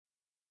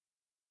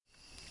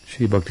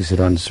Sri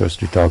Bhaktisiddhanta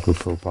Saraswati Thakur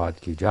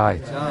Prabhupada ki jai.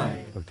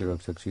 Bhakti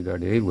Rakshak Sridhar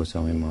Dev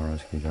Goswami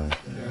Maharaj ki jai.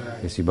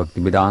 Sri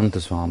Bhaktisiddhanta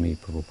Swami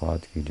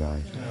Prabhupada ki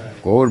jai.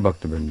 Gaur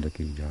Bhakta Vrinda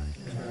ki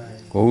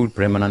jai. Gaur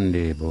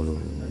Premanande Bolo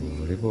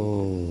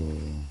Haribo.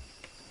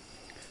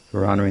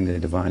 We're honoring the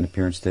divine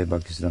appearance day of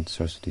Bhaktisiddhanta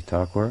Saraswati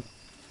Thakur.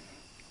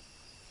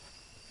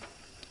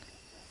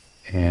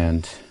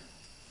 And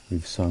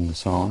we've sung the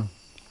song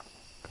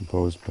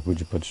composed by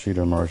Pujapad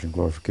Sridhar Maharaj in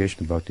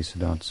glorification of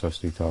Bhaktisiddhanta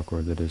Saraswati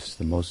Thakur that is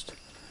the most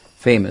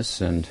famous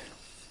and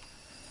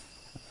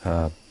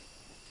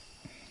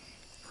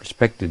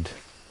respected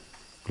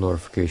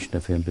glorification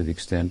of him, to the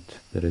extent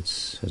that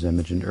it's, as I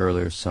mentioned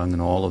earlier, sung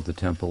in all of the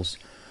temples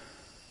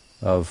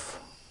of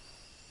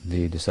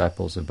the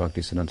disciples of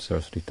Bhaktisiddhanta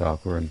Saraswati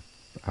Thakur, and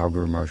our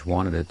Guru Maharaj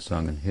wanted it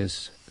sung in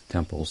his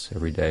temples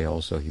every day.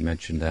 Also, he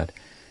mentioned that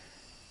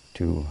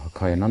to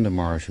Hakayananda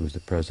Maharaj, who was the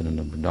president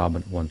of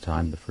Vrindavan at one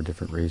time, but for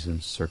different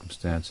reasons,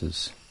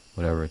 circumstances,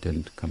 whatever, it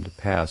didn't come to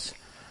pass.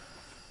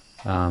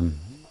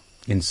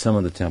 In some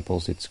of the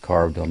temples, it's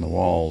carved on the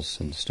walls,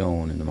 in the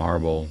stone, in the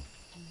marble.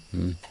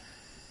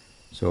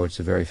 So it's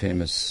a very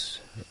famous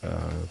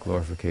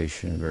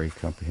glorification, a very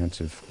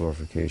comprehensive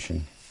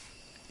glorification.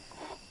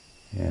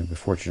 And we're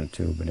fortunate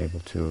to have been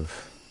able to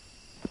have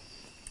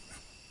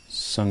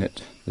sung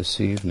it this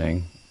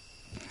evening.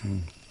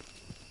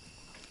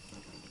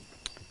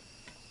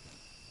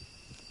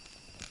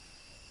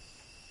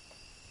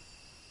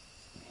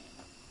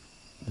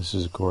 This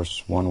is, of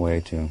course, one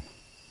way to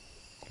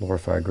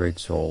glorify great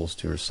souls,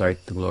 to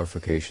recite the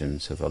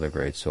glorifications of other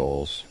great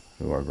souls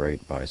who are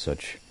great by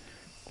such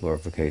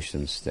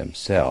glorifications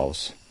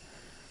themselves.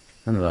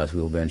 Nonetheless,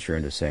 we will venture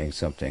into saying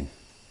something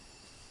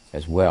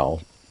as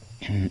well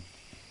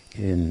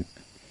in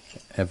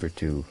effort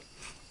to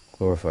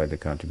glorify the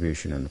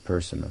contribution and the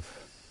person of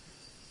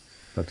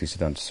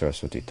Bhaktisiddhanta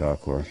Saraswati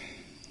Thakur.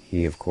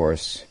 He, of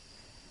course,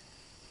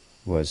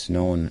 was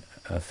known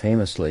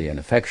famously and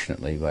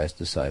affectionately by his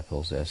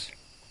disciples as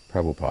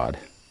Prabhupada.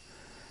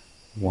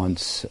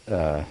 Once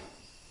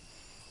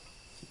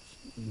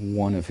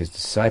one of his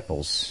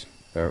disciples,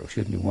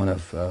 one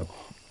of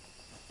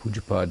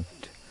Pujapad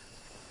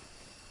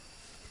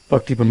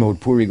Bhakti Pramod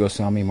Puri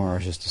Goswami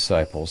Maharaj's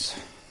disciples,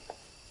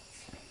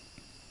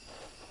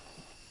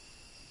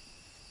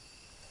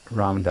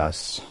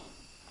 Ramdas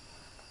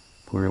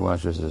Puri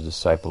was a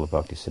disciple of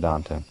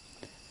Bhaktisiddhanta.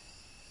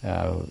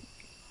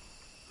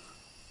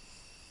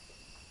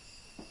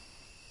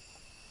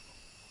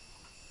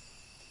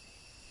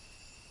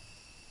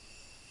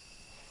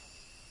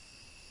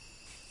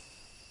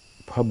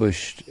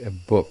 Published a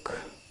book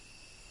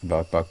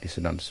about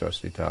Bhaktisiddhanta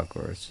Saraswati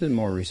Thakur. It's in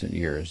more recent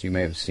years. You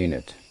may have seen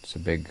it. It's a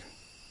big,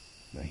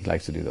 he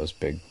likes to do those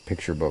big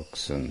picture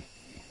books and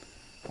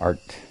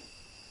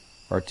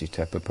artsy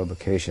type of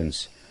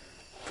publications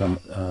from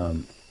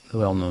the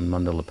well-known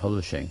Mandala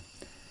Publishing.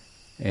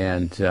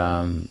 And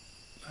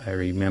I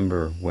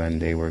remember when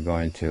they were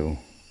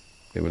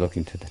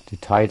looking to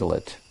title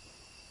it.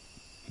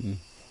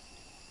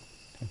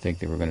 I think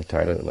they were going to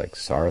title it like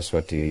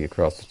Saraswati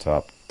across the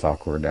top,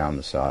 Thakur down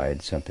the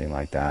side, something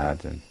like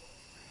that, and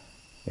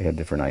they had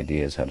different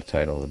ideas how to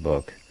title the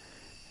book.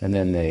 And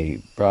then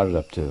they brought it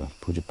up to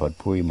Pujapad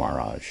Puri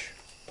Maharaj.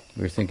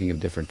 We were thinking of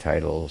different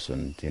titles,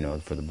 and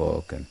for the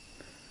book, and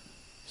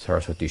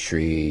Saraswati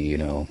Shri,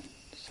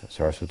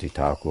 Saraswati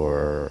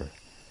Thakur,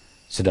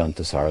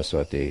 Siddhanta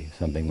Saraswati,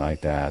 something like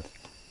that.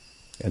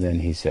 And then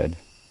he said,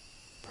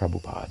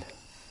 Prabhupada.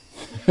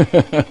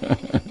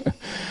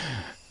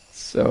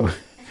 So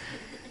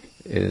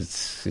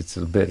it's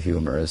a bit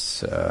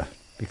humorous,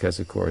 because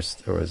of course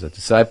there was a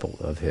disciple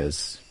of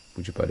his,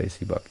 Pujapad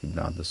Sri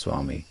Bhaktivedanta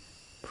Swami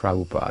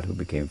Prabhupada, who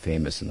became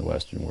famous in the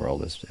Western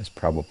world as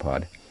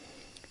Prabhupada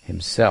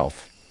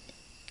himself,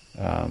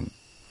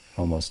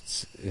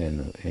 almost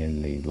in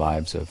the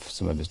lives of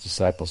some of his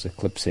disciples,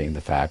 eclipsing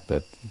the fact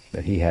that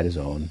he had his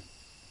own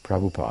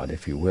Prabhupada,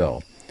 if you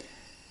will.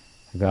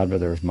 A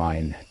godbrother of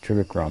mine,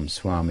 Trivikram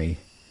Swami,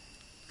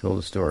 told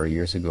a story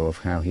years ago of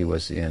how he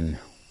was in,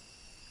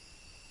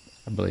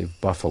 I believe,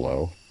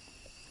 Buffalo,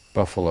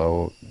 a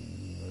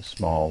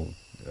small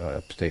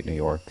upstate New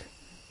York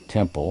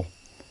temple.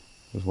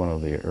 It was one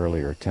of the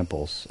earlier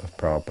temples of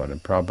Prabhupada,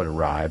 and Prabhupada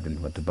arrived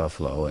and went to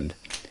Buffalo, and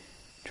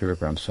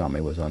Trivikram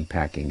Swami was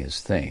unpacking his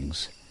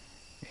things,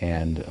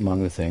 and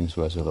among the things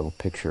was a little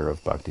picture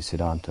of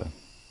Bhaktisiddhanta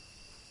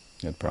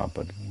that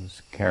Prabhupada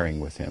was carrying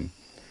with him.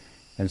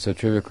 And so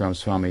Trivikram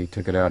Swami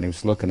took it out, and he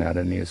was looking at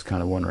it, and he was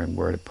kind of wondering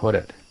where to put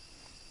it.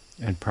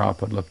 And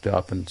Prabhupada looked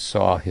up and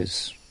saw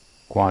his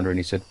quandary, and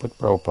he said, "Put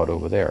Prabhupada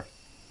over there."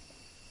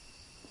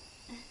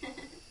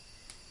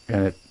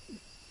 And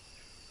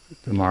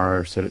the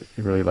Maharaj said it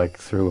really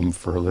threw him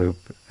for a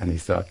loop, and he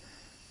thought,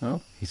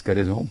 "Oh, he's got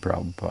his own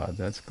Prabhupada.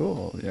 That's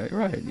cool. Yeah,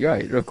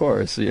 right, of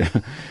course." Yeah.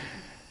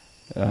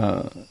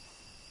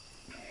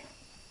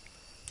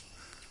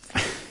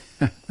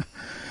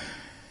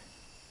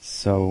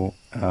 So,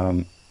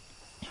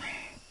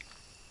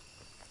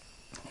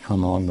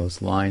 along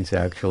those lines,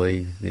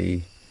 actually,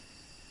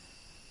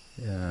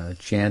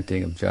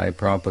 chanting of Jai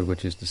Prabhupada,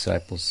 which his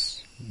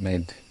disciples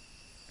made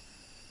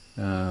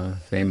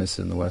famous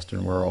in the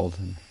Western world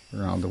and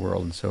around the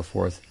world and so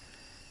forth,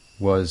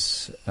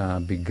 was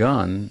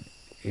begun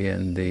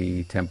in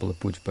the temple of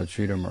Pujapad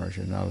Sridhar Maharaj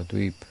in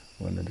Navadvip,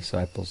 when the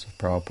disciples of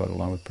Prabhupada,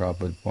 along with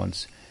Prabhupada,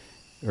 once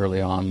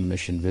early on the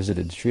mission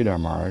visited Sridhar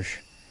Maharaj,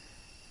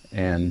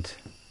 and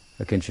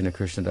Akinchana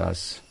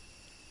Krishnadas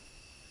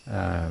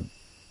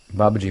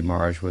Babaji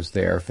Maharaj was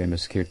there,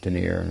 famous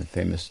kirtanier and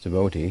famous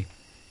devotee,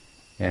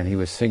 and he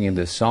was singing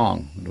this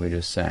song that we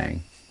just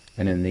sang.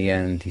 And in the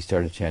end, he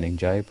started chanting,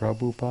 Jai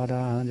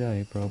Prabhupada,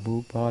 Jai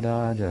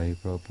Prabhupada, Jai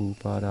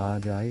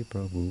Prabhupada, Jai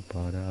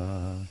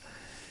Prabhupada.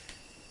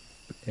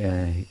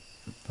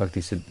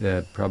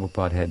 Bhaktisiddhanta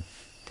Prabhupada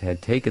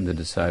had taken the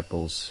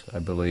disciples, I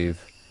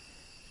believe,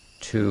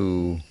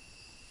 to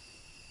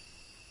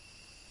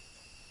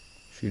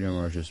Sridhar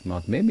Maharaj's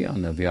mouth, maybe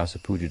on the Vyasa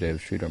Puja Day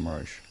of Sridhar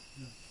Maharaj.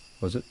 Yeah.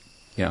 Was it?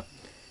 Yeah.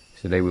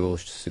 So they will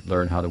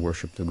learn how to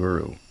worship the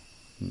Guru,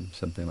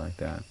 something like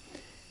that.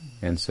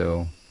 And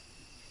so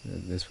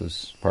this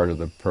was part of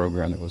the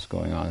program that was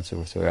going on.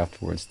 So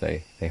afterwards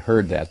they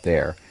heard that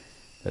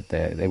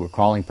they were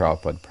calling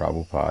Prabhupada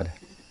Prabhupada.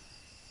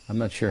 I'm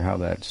not sure how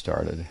that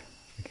started.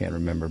 I can't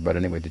remember. But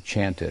anyway, to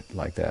chant it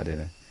like that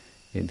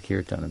in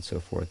kirtan and so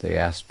forth, they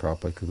asked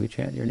Prabhupada, could we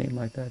chant your name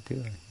like that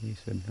too? He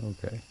said,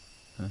 okay.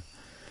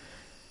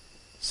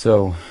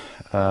 So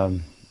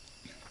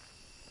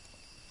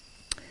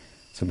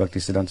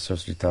Bhaktisiddhanta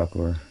Saraswati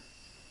Thakur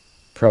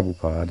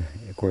Prabhupada,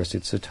 of course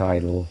it's a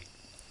title,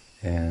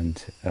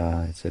 and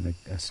it's an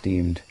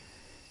esteemed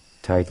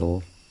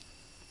title,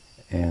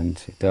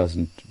 and it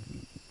doesn't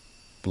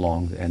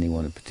belong to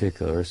anyone in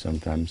particular.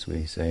 Sometimes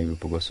we say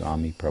Rupa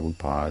Goswami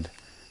Prabhupada,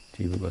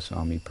 Jiva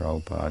Goswami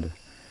Prabhupada.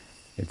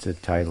 It's a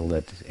title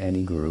that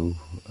any guru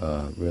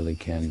really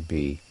can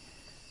be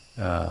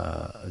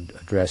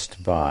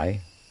addressed by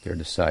their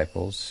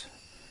disciples.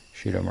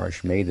 Sridhar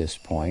Maharaj made this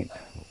point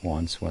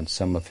once when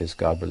some of his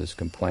godbrothers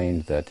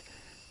complained that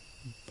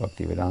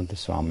Bhaktivedanta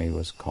Swami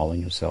was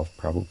calling himself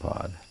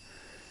Prabhupada.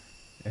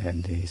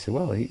 And he said,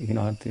 well,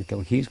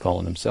 he's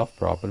calling himself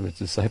Prabhupada, his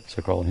disciples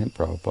are calling him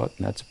Prabhupada,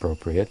 and that's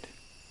appropriate.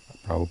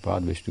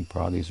 Prabhupada,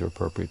 Vishnupada, these are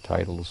appropriate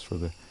titles for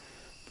the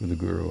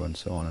Guru, and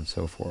so on and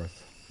so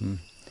forth.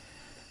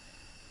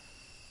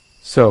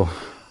 So,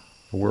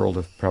 a world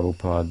of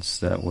Prabhupads,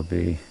 that would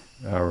be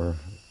our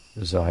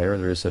desire.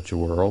 There is such a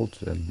world,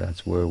 and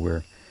that's where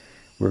we're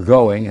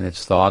going, and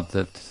it's thought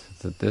that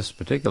this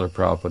particular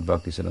Prabhupada,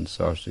 Bhaktisiddhanta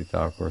Saraswati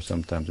Thakur,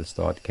 sometimes it's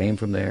thought came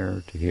from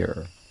there to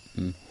here.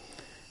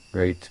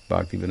 Great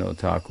Bhaktivinoda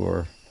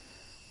Thakur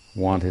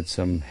wanted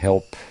some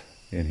help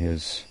in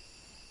his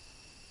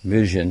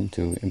vision,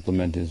 to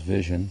implement his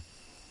vision,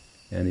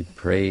 and he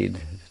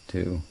prayed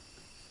to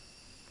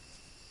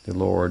the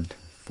Lord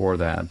for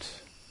that.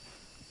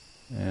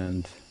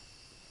 And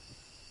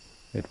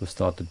it was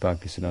thought that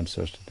Bhaktisiddhanta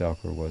Saraswati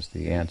Thakur was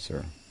the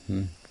answer.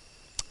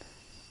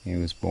 He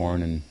was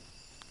born in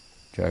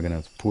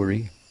Jagannath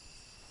Puri,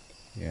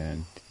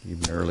 and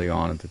even early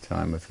on at the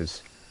time of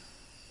his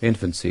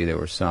infancy there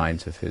were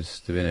signs of his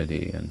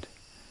divinity,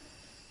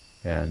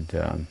 and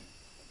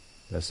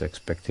as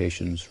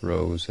expectations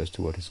rose as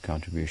to what his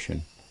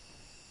contribution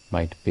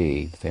might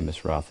be, the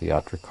famous Rath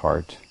Yatra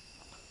cart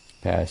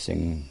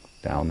passing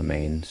down the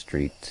main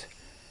street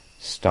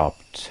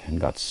stopped and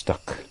got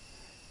stuck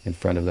in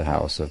front of the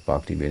house of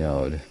Bhakti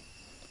Vinod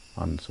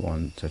on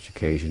one such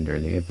occasion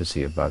during the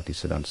infancy of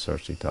Bhaktisiddhanta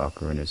Saraswati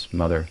Thakur, and his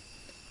mother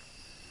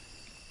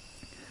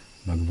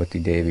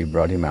Bhagavati Devi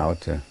brought him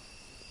out to,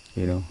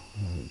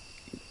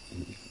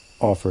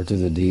 offer to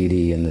the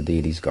deity, and the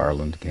deity's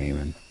garland came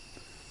and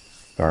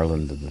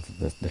garlanded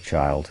the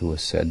child, who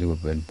was said to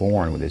have been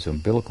born with his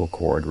umbilical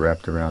cord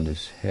wrapped around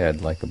his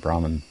head like a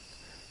Brahmin.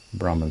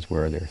 Brahmins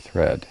wear their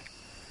thread.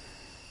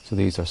 So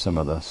these are some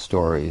of the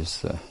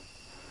stories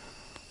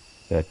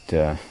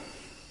that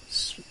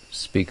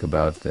speak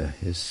about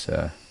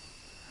the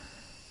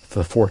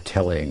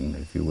foretelling,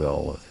 if you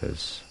will, of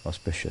his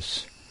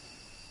auspicious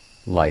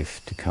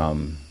life to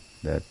come,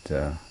 that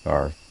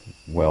are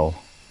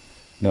well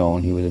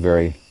known. He was a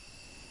very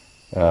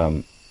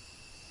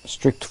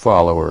strict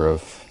follower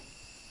of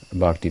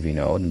Bhakti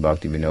Vinod, and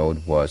Bhakti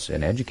Vinod was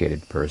an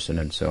educated person,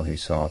 and so he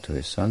saw to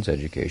his son's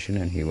education,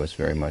 and he was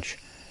very much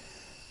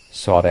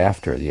sought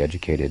after, the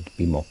educated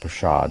Bimal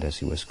Prasad, as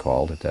he was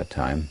called at that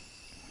time,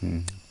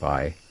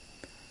 by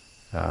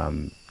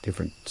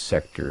different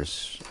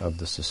sectors of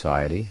the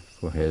society,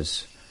 for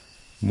his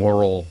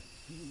moral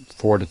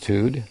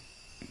fortitude,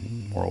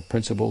 moral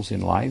principles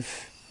in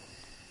life,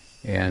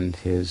 and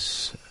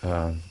his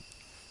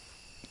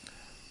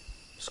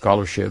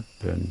scholarship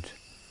and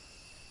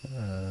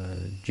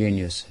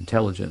genius,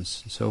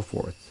 intelligence, and so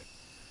forth.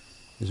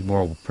 His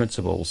moral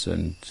principles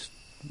and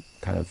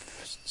kind of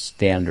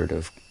standard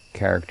of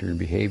character and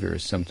behavior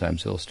is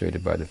sometimes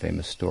illustrated by the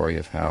famous story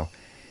of how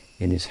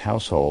in his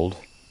household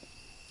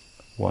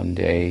one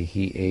day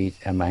he ate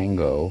a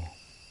mango,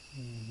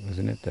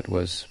 wasn't it, that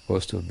was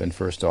supposed to have been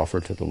first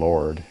offered to the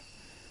Lord,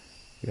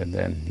 and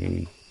then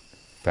he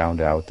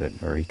found out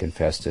that, or he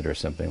confessed it or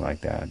something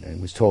like that,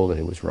 and was told that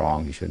it was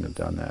wrong, he shouldn't have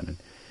done that. And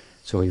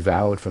so he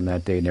vowed from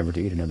that day never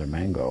to eat another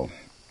mango.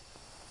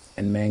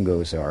 And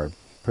mangoes are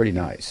pretty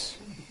nice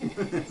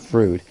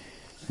fruit.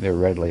 They're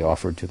readily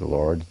offered to the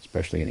Lord,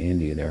 especially in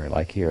India. They're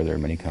like here, there are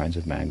many kinds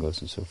of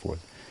mangoes and so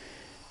forth.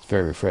 It's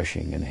very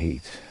refreshing in the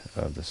heat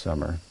of the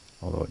summer,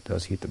 although it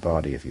does heat the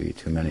body if you eat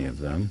too many of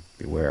them.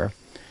 Beware.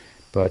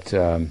 But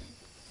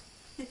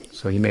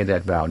so he made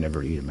that vow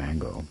never to eat a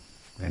mango,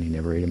 and he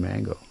never ate a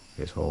mango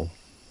his whole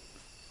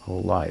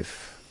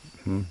life.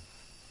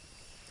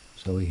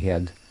 So he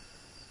had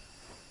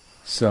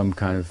some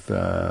kind of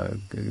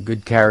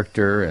good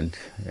character, and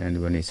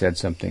when he said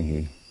something,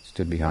 he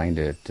stood behind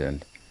it,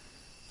 and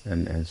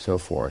so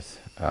forth.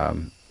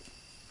 And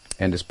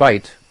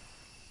despite,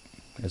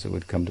 as it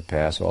would come to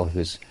pass, all of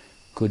his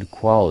good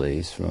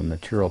qualities from a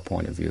material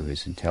point of view,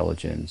 his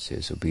intelligence,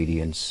 his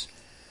obedience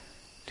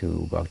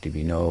to Bhakti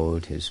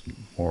Vinod, his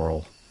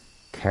moral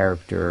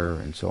character,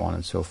 and so on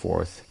and so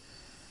forth,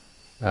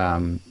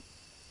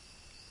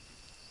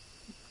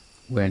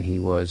 when he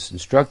was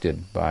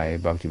instructed by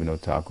Bhaktivinoda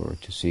Thakur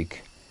to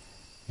seek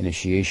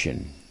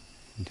initiation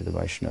into the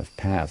Vaishnava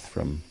path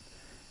from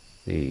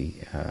the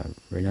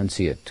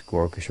renunciate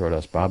Gaur Kishore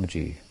Das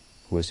Babaji,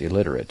 who was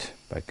illiterate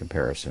by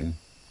comparison,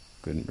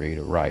 couldn't read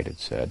or write, it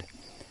said.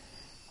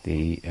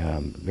 The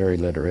very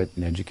literate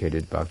and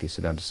educated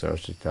Bhaktisiddhanta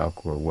Saraswati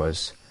Thakur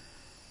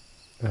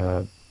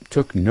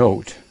took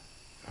note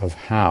of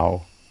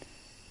how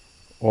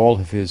all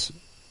of his,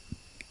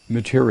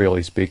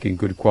 materially speaking,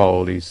 good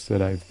qualities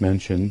that I've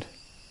mentioned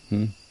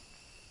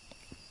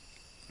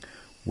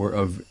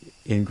were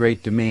in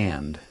great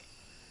demand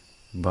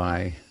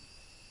by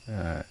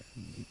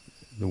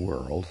the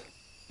world.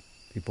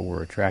 People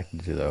were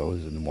attracted to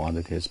those and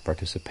wanted his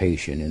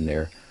participation in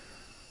their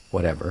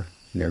whatever,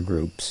 in their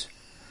groups,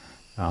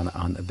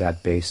 on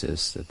that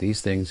basis, that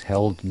these things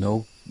held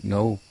no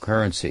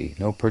currency,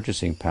 no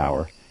purchasing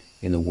power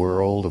in the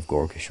world of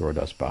Gaur Kishore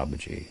Das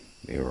Babaji.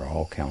 They were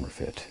all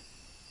counterfeit.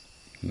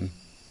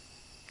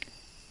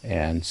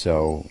 And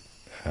so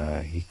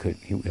he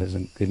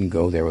couldn't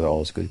go there with all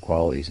his good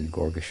qualities, and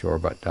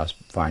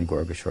find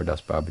Gaur Kishore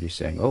Das Babaji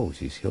saying, "Oh,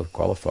 he's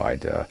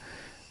qualified.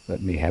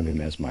 Let me have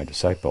him as my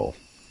disciple."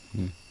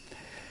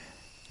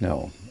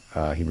 No,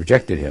 he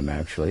rejected him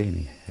actually, and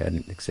he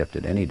hadn't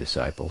accepted any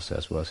disciples,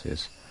 as was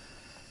his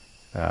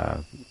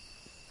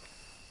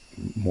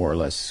more or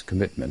less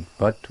commitment.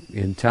 But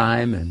in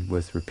time and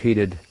with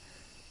repeated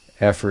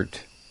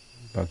effort,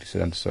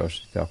 Bhaktisiddhanta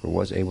Saraswati Thakur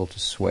was able to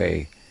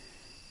sway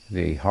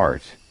the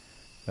heart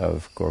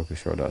of Gaur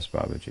Kishore Das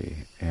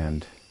Babaji,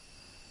 and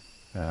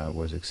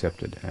was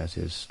accepted as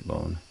his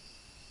lone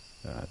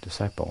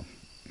disciple.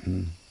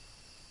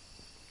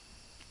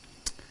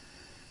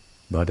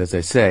 But as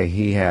I say,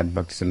 he had,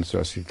 Bhaktisiddhanta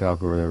Saraswati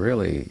Thakur,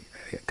 really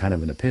kind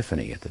of an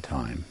epiphany at the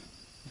time.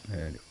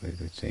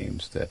 It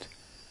seems that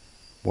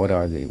what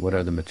are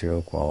the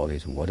material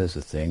qualities? What is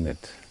the thing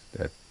that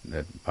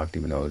Bhakti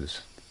Vinod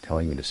is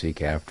telling me to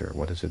seek after?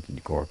 What is it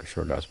that Gaur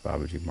Kishore Das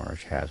Babaji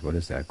Maharaj has? What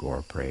is that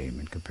Gaur Prem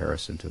in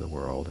comparison to the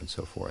world, and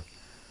so forth?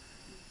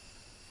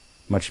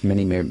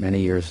 Many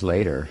years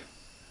later,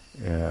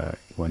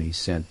 when he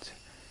sent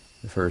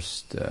the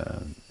first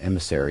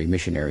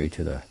missionary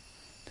to the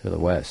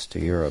West, to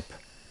Europe,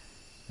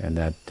 and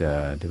that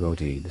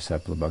devotee,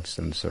 disciple of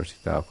Bhaktisiddhanta Saraswati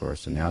Thakur,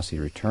 sannyasi,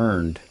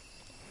 returned,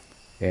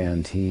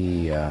 and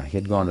he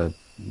had gone to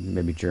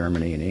maybe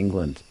Germany and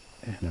England,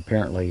 and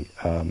apparently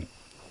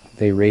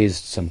they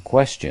raised some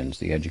questions,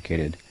 the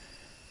educated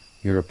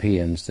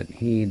Europeans, that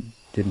he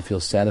didn't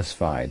feel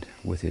satisfied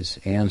with his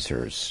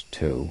answers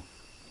to.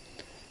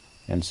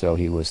 And so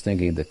he was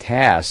thinking the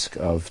task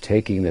of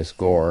taking this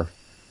Gaur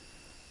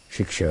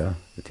Shiksha,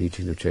 the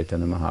teachings of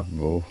Chaitanya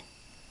Mahaprabhu,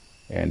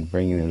 and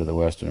bringing it into the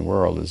Western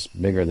world is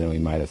bigger than we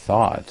might have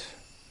thought.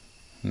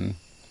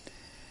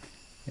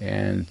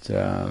 And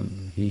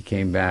he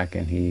came back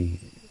and he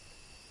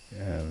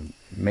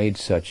made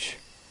such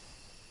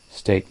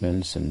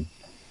statements and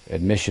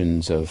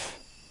admissions of,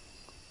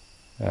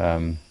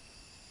 I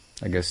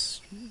guess,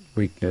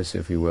 weakness,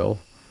 if you will,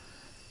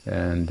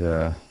 and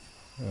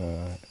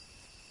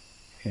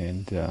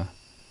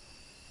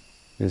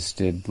this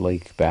did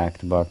leak back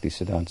to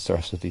Bhaktisiddhanta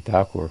Saraswati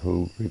Thakur,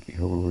 who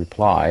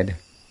replied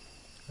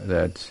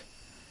that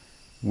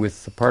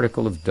with the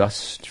particle of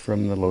dust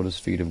from the lotus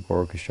feet of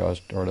Gaur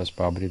Kishore Das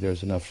Babaji,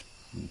 there's enough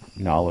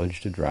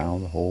knowledge to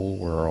drown the whole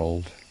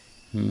world.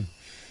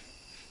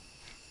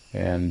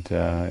 And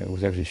it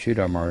was actually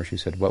Sridhar Maharaj who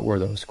said, "What were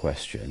those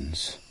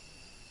questions?"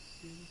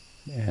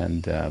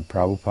 And our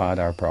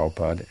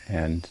Prabhupada,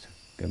 and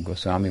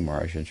Goswami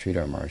Maharaj and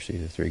Sridhar Maharaj,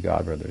 the three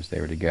godbrothers,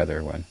 they were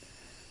together when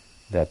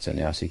that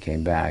sannyasi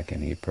came back,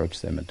 and he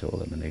approached them and told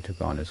them, and they took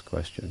on his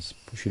questions.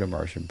 Sridhar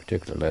Maharaj in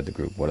particular led the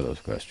group. What are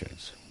those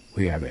questions?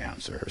 We have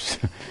answers.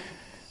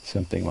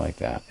 Something like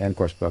that. And of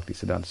course,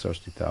 Bhaktisiddhanta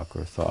Saraswati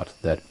Thakur thought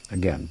that,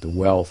 again, the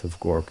wealth of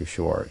Gaur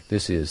Kishore,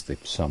 this is the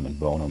sum and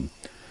bonum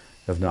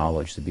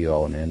knowledge, the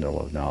be-all and end-all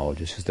of knowledge.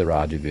 This is the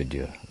Raja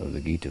Vidya of the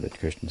Gita that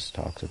Krishna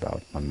talks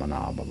about.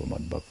 Manmana bhava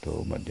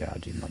madbhakto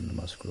madhyaji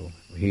manamaskro.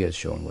 He has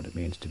shown what it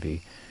means to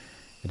be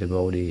a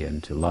devotee,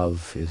 and to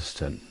love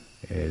is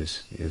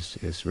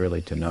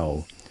really to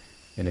know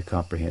in a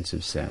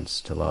comprehensive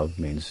sense. To love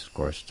means, of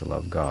course, to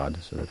love God,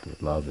 so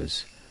that love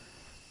is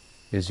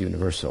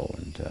universal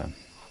and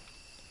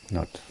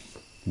not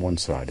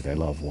one-sided. I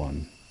love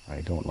one,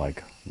 I don't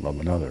love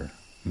another.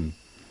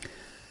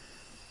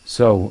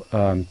 So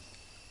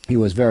he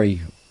was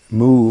very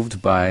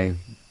moved by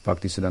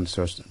Bhaktisiddhanta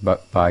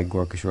Saraswati, by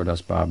Gorkishore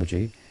Das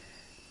Babaji,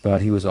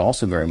 but he was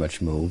also very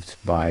much moved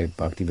by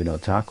Bhaktivinoda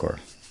Thakur,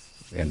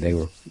 and they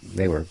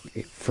were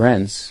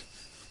friends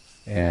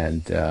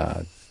and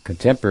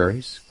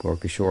contemporaries.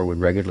 Gorkishore would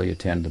regularly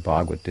attend the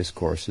Bhagavad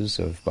discourses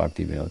of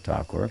Bhaktivinoda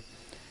Thakur,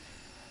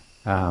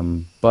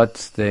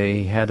 but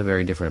they had a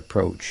very different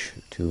approach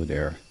to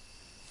their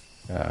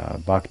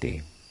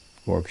bhakti.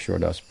 Gorkishore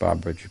Das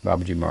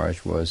Babaji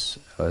Maharaj was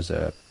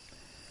a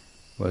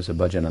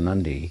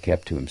bhajananandi. He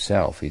kept to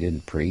himself. He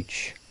didn't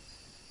preach.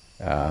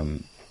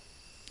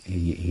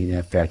 He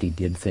in fact, he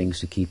did things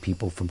to keep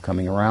people from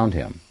coming around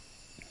him.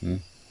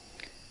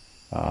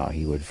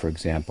 He would, for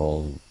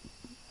example,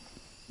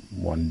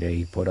 one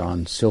day put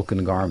on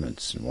silken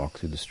garments and walk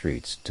through the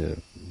streets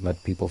to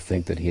let people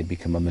think that he had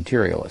become a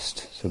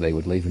materialist, so they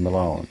would leave him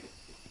alone.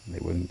 They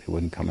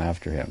wouldn't come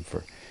after him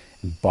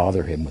and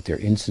bother him with their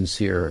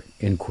insincere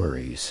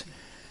inquiries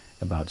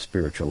about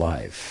spiritual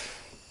life.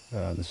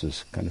 This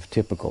is kind of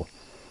typical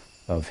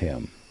of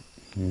him.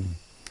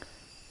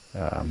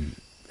 And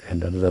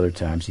at other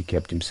times he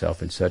kept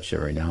himself in such a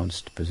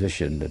renounced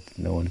position that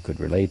no one could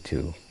relate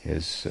to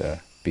his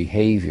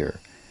behavior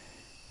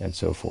and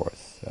so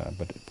forth.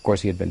 But of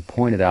course he had been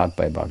pointed out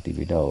by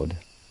Bhaktivinoda,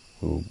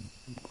 who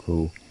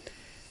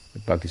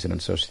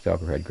Bhaktisiddhanta Saraswati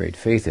Thakur had great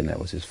faith in. That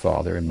was his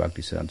father, and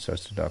Bhaktisiddhanta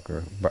Saraswati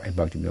Thakur, and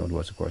Bhaktivinoda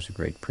was, of course, a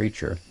great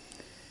preacher.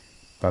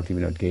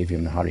 Bhaktivinoda gave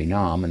him the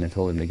Harinam, and then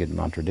told him to get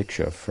mantra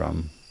diksha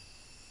from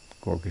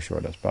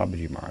Gorkishore Das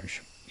Babaji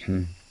Maharaj.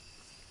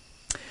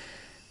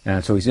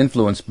 And so he's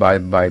influenced by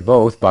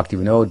both.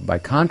 Bhaktivinoda, by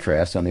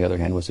contrast, on the other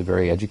hand, was a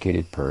very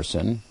educated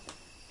person,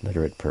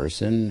 literate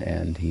person,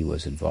 and he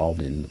was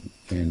involved in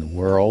the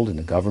world, in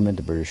the government,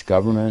 the British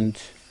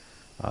government.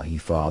 He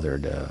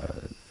fathered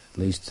at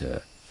least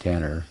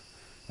 10 or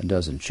a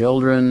dozen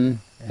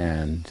children,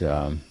 and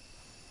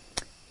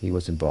he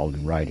was involved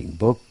in writing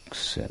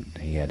books, and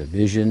he had a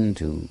vision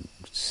to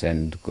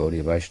send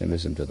Gaudiya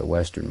Vaishnavism to the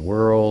Western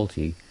world.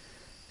 He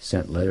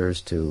sent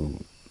letters to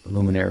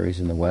luminaries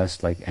in the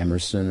West like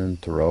Emerson and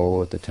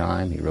Thoreau at the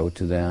time. He wrote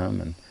to them,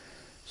 and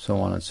so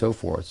on and so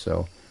forth.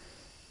 So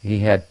he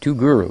had two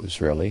gurus,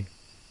 really,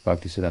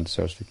 Bhaktisiddhanta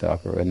Saraswati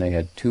Thakur, and they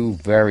had two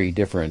very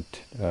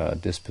different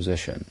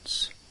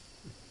dispositions.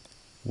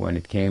 When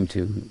it came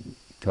to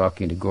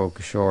talking to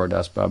Gorkishore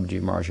Das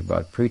Babaji Maharaj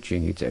about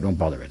preaching, he'd say, "Don't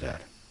bother with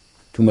that.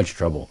 Too much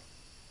trouble.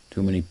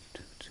 You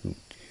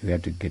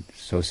have to get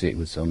associate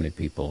with so many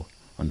people,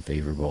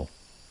 unfavorable.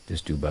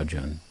 Just do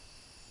bhajan,"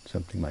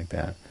 something like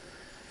that.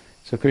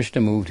 So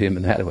Krishna moved him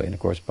in that way, and of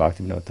course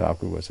Bhaktivinoda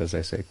Thakur was, as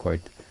I say,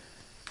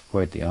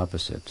 quite the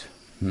opposite.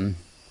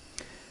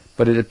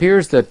 But it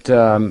appears that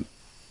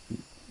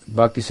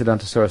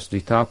Bhaktisiddhanta Saraswati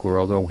Thakur,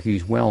 although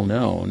he's well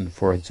known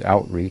for his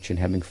outreach and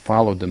having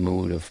followed the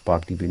mood of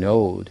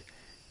Bhaktivinoda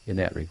in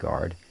that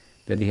regard,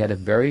 that he had a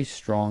very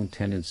strong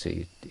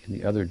tendency in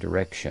the other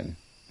direction,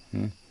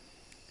 the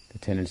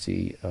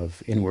tendency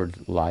of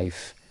inward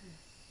life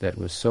that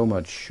was so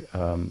much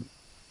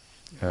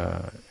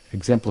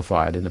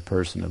exemplified in the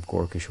person of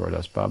Gorkishore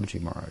Das Babaji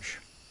Maharaj.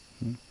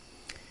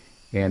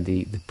 And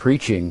the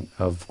preaching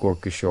of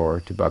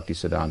Gorkishore to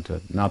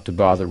Bhaktisiddhanta, not to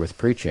bother with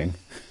preaching,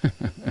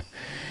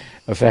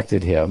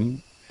 affected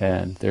him,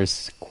 and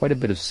there's quite a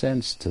bit of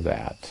sense to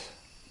that.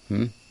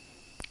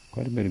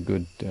 Quite a bit of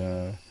good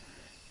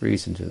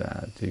reason to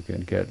that. You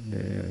can get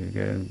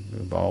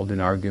involved in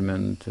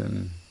argument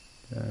and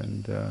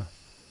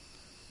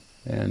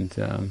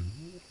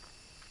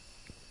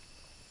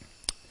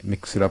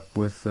mix it up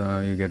with,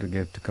 you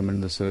get to come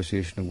into the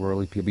association of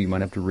worldly people. You might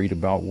have to read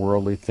about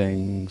worldly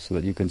things so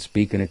that you can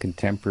speak in a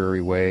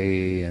contemporary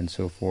way and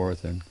so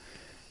forth. And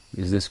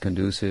is this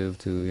conducive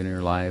to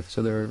inner life?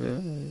 So there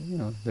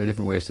are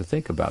different ways to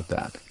think about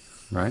that,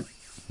 right?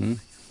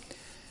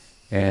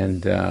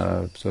 And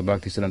so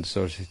Bhaktisiddhanta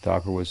Saraswati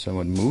Thakur was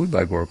somewhat moved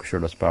by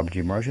Gorkishore Das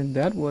Babaji Maharaj, and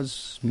that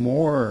was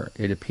more,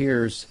 it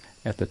appears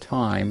at the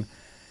time,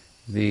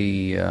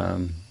 the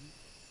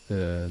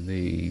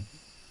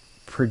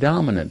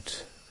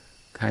predominant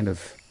kind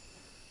of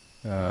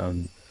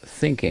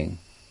thinking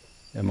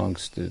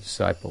amongst the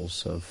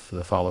disciples of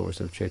the followers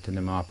of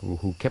Chaitanya Mahaprabhu,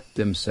 who kept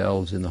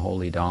themselves in the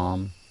holy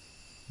dham.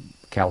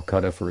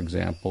 Calcutta, for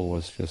example,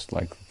 was just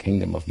like the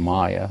kingdom of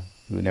Maya.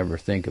 You would never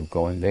think of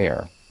going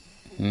there.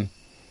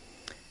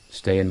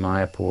 Stay in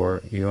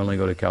Mayapur. You only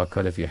go to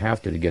Calcutta if you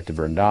have to get to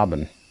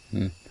Vrindavan.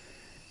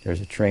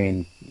 There's a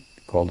train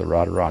called the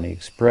Radharani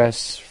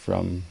Express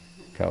from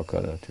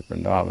Calcutta to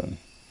Vrindavan.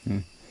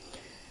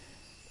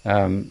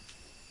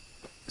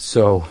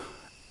 So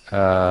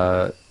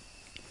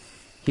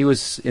he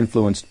was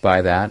influenced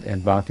by that,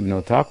 and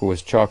Bhaktivinoda Thakur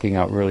was chalking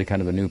out really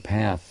kind of a new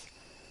path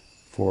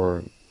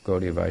for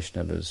Gaudiya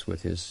Vaishnavas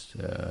with his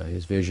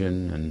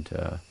vision and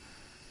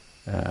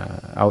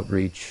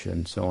outreach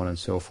and so on and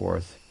so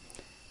forth.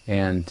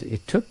 And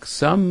it took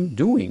some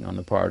doing on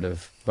the part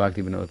of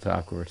Bhaktivinoda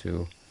Thakur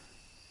to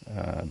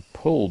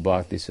pull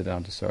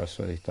Bhaktisiddhanta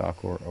Saraswati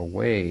Thakur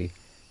away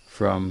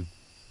from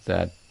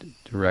that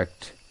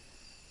direct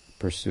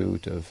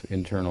pursuit of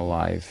internal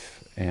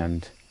life,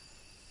 and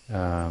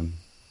one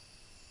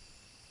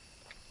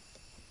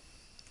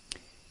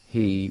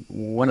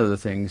of the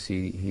things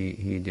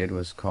he did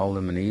was call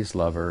him an ease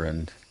lover,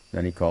 and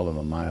then he called him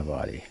a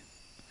Mayavadi.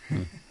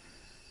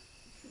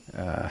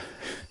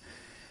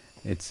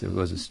 It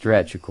was a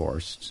stretch, of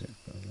course.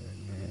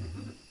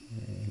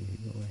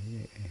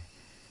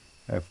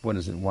 What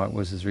is it? What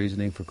was his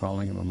reasoning for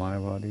calling him a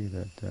Mayavadi?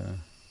 That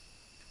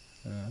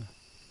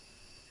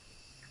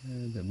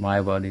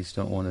Mayavadis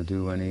don't want to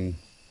do any.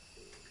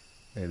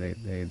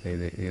 They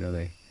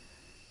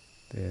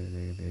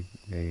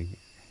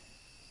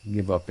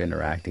give up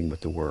interacting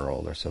with the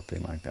world or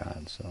something like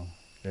that. So,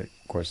 of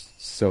course,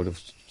 so do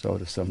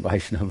some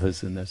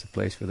Vaishnavas, and there's a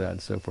place for that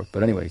and so forth.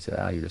 But anyway, he said,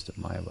 you're just a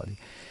Mayavadi.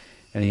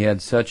 And he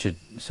had such a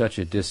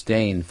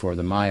disdain for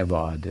the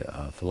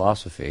Mayavad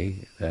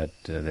philosophy that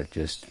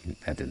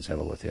didn't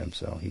settle with him.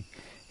 So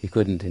he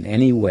couldn't in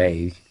any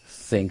way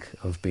think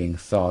of being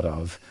thought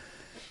of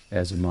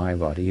as a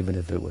Mayavadi, even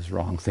if it was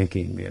wrong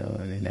thinking,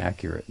 and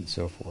inaccurate and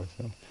so forth.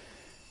 So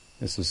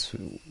this was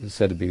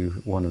said to be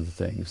one of the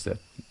things that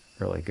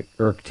really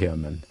irked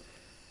him.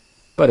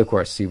 But of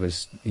course, he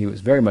was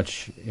very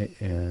much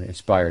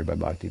inspired by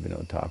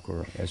Bhaktivinoda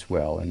Thakur as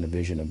well, and the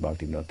vision of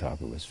Bhaktivinoda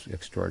Thakur was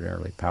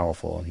extraordinarily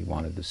powerful, and he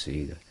wanted to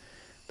see the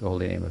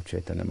holy name of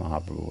Chaitanya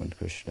Mahaprabhu and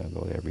Krishna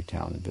go to every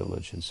town and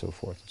village and so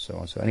forth and so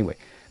on. So anyway,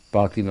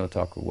 Bhaktivinoda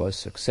Thakur was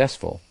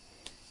successful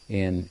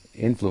in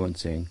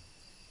influencing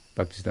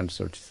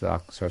Bhaktisiddhanta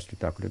Saraswati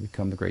Thakur to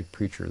become the great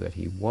preacher that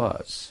he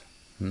was.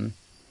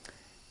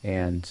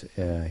 And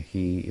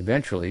he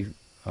eventually,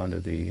 under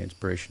the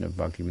inspiration of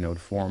Bhaktivinoda,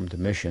 formed a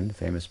mission, the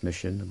famous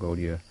mission, the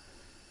Gaudiya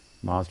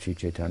Math, Sri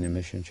Chaitanya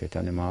Mission,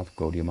 Chaitanya Math,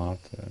 Gaudiya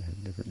Math,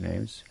 different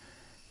names.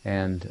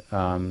 And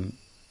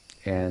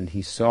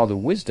he saw the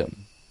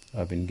wisdom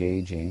of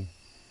engaging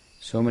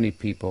so many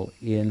people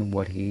in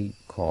what he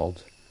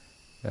called,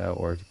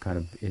 or kind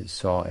of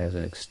saw as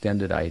an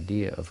extended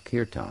idea of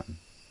kirtan.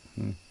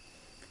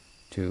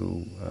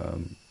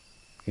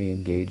 He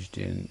engaged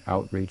in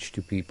outreach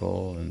to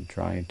people and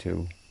trying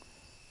to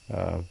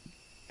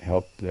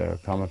help the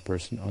common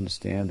person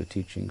understand the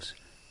teachings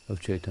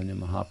of Chaitanya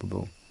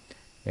Mahaprabhu,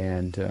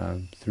 and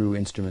through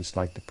instruments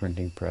like the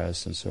printing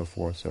press and so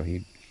forth. So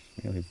he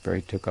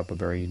took up a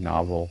very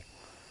novel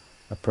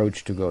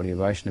approach to Gaudiya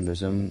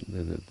Vaishnavism.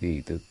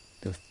 The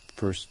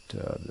first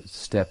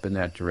step in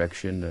that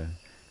direction,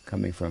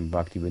 coming from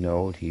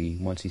Bhaktivinoda,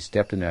 once he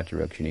stepped in that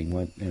direction, he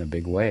went in a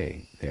big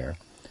way there,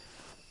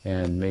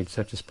 and made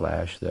such a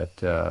splash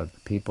that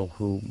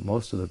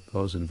most of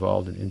those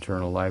involved in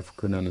internal life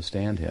couldn't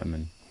understand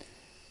him,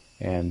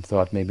 and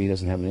thought maybe he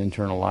doesn't have an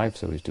internal life,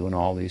 so he's doing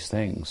all these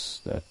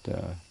things that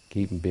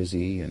keep him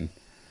busy, and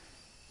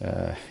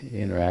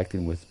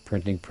interacting with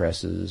printing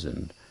presses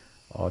and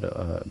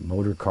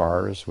motor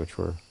cars, which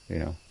were,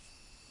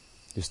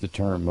 just the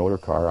term motor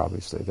car,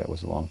 obviously, that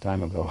was a long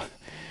time ago,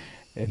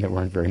 and there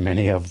weren't very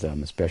many of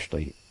them,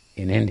 especially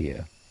in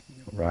India,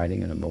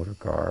 riding in a motor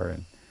car.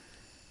 And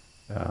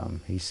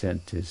he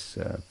sent his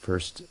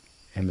first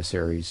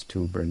emissaries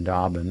to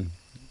Vrindavan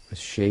with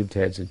shaved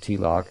heads and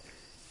tilak,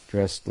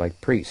 dressed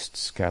like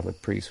priests,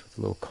 Catholic priests, with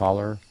a little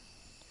collar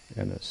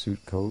and a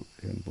suit coat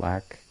in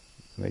black.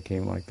 And they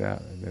came like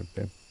that. And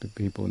the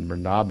people in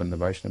Vrindavan, the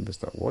Vaishnavas,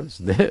 thought, what is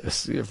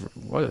this?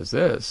 What is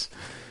this?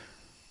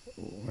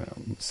 Well,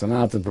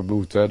 Sanatana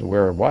Prabhu said to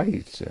wear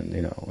white, and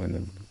in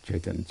the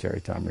Chaitanya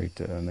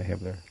Charitamrita, and they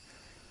have their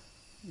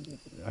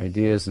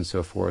ideas and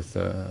so forth.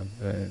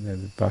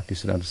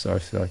 Bhaktisiddhanta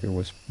Saraswati Thakur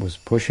was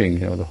pushing,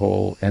 the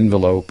whole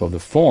envelope of the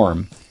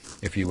form,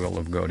 if you will,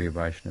 of Gaudiya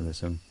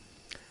Vaishnavism,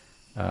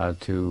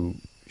 to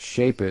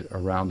shape it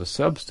around the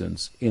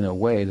substance in a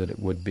way that it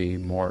would be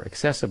more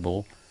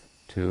accessible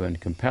to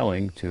and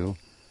compelling to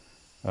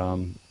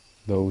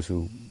those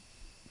who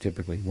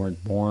typically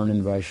weren't born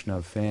in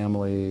Vaishnava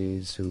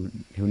families, who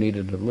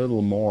needed a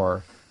little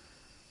more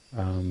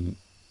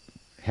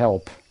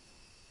help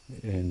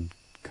in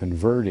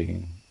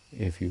converting,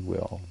 if you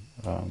will.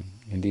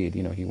 Indeed,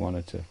 he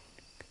wanted to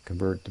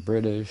convert the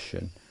British,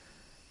 and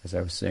as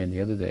I was saying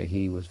the other day,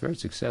 he was very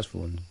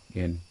successful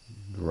in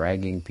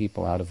dragging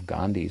people out of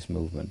Gandhi's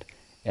movement.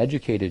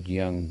 Educated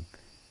young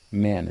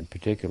men, in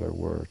particular,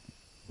 were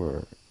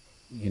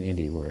in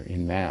India, were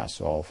in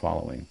mass all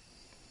following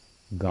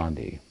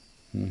Gandhi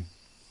and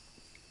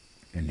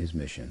his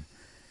mission,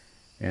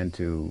 and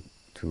to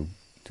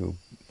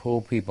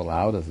pull people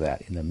out of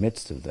that, in the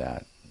midst of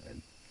that.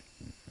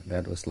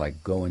 That was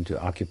like going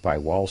to Occupy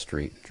Wall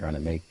Street, trying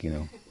to make,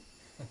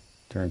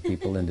 turn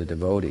people into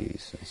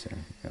devotees.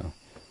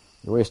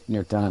 You're wasting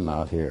your time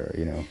out here,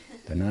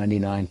 The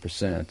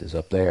 99% is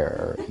up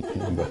there.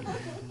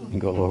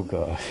 Go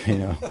loca,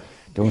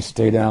 Don't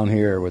stay down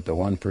here with the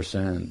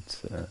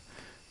 1%.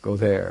 Go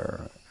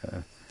there.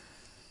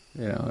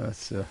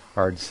 It's a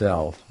hard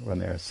sell when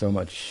there's so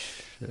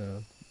much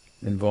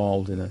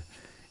involved in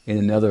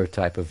another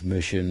type of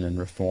mission and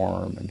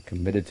reform and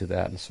committed to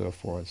that and so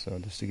forth. So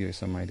just to give you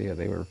some idea,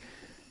 they were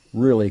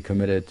really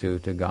committed to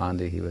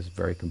Gandhi. He was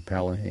very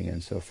compelling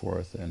and so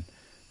forth, and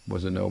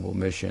was a noble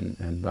mission,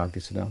 and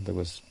Bhaktisiddhanta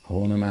was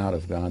pulling them out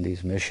of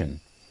Gandhi's mission.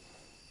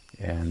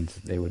 And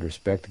they would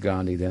respect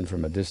Gandhi then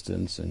from a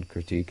distance and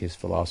critique his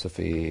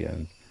philosophy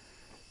and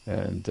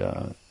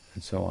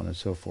so on and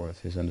so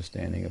forth, his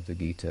understanding of the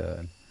Gita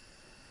and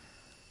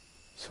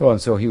so on.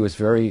 So he was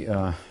very,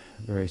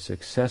 very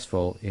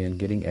successful in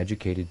getting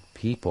educated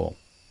people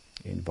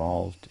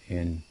involved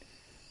in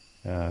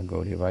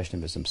Gaudiya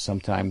Vaishnavism.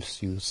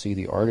 Sometimes you see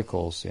the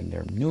articles in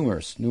their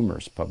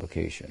numerous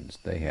publications.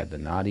 They had the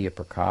Nadia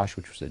Prakash,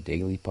 which was a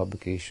daily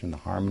publication, the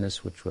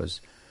Harmonist, which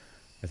was,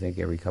 I think,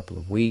 every couple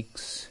of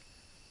weeks,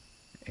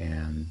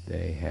 and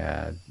they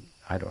had,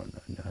 I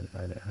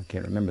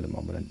can't remember them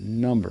all, but a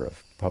number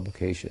of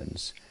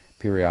publications,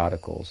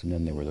 periodicals, and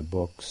then there were the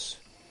books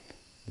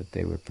that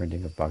they were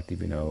printing of Bhakti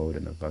Vinod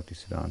and of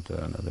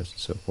Bhaktisiddhanta and others and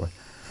so forth.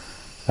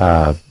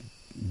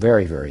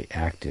 Very, very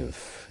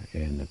active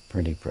in the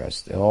printing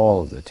press.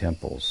 All of the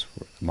temples,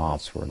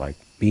 mosques, were like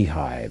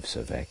beehives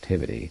of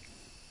activity.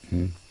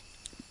 And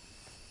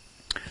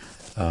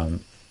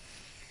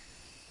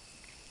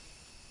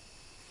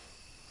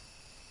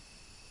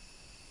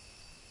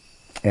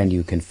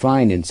you can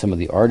find in some of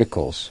the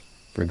articles,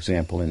 for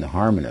example, in the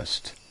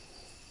Harmonist,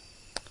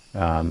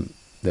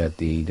 that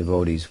the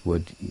devotees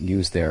would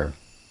use their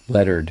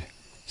lettered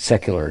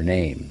secular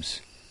names.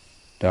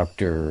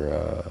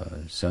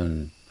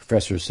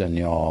 Professor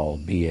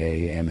Sanyal,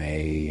 B.A.,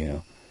 M.A.,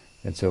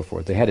 and so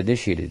forth. They had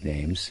initiated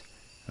names,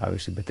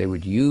 obviously, but they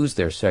would use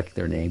their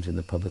secular names in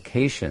the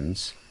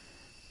publications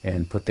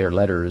and put their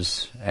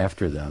letters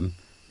after them.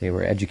 They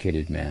were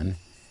educated men,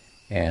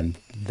 and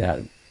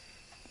that,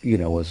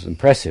 was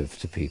impressive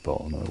to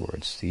people, in other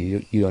words.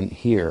 You don't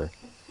hear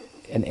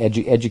an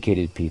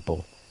educated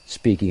people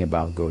speaking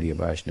about Gaudiya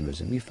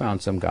Vaishnavism. You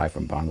found some guy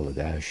from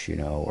Bangladesh,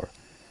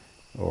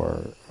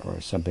 or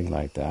something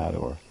like that,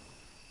 or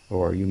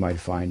you might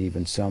find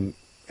even some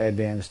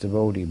advanced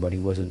devotee, but he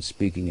wasn't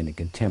speaking in a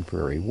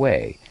contemporary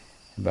way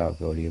about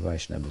Gaudiya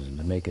Vaishnavism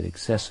to make it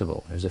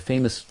accessible. There's a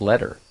famous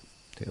letter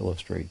to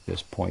illustrate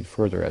this point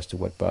further as to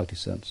what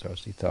Bhaktisiddhanta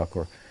Saraswati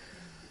Thakur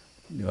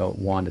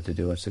wanted to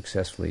do and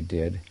successfully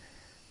did,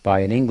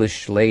 by an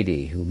English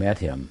lady who met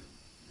him,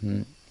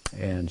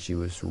 and she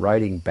was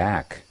writing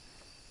back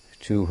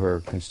to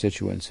her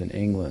constituents in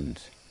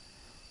England,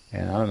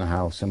 and I don't know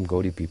how some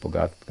Gaudiya people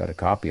got a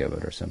copy of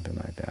it or something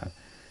like that.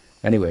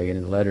 Anyway,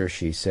 in the letter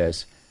she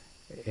says,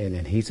 and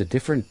I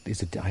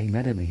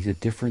met him, he's a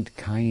different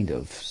kind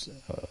of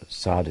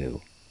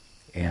sadhu,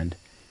 and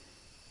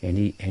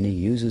he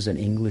uses an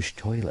English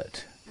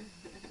toilet.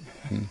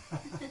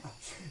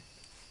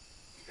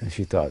 And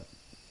she thought,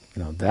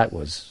 that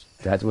was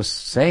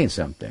saying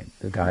something.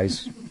 The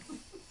guy's,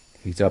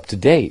 he's up to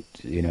date,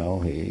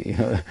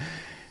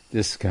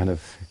 this kind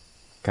of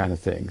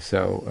thing.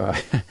 So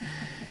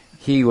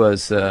he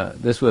was.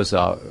 This was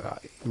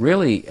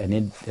really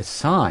a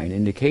sign,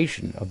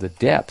 indication of the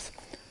depth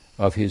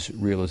of his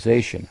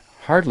realization.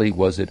 Hardly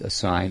was it a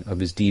sign of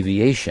his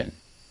deviation.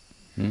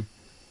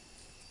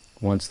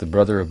 Once the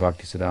brother of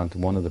Bhaktisiddhanta,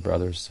 one of the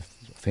brothers,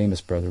 the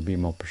famous brother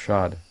Bimal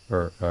Prasad,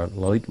 or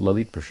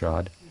Lalit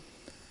Prasad,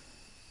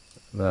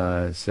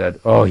 said,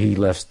 he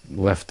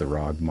left the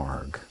Rag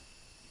Marg.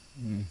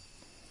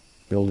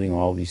 Building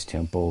all these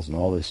temples and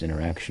all this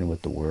interaction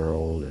with the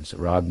world. And so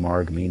Rag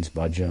Marg means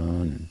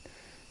bhajan and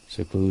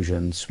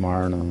seclusion,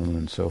 smarnam,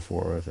 and so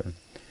forth. And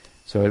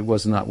so it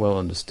was not well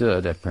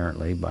understood,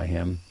 apparently, by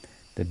him,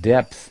 the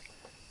depth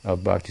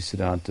of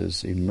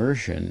Bhaktisiddhanta's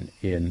immersion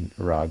in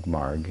Rag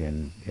Marg,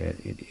 and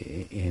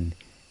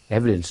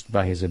evidenced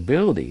by his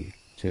ability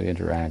to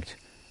interact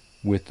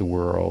with the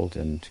world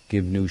and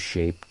give new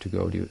shape to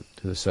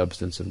the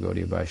substance of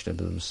Gaudiya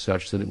Vaishnavism,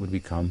 such that it would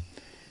become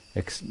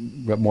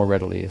more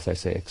readily, as I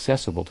say,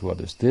 accessible to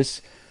others.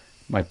 This,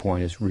 my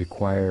point is,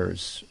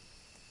 requires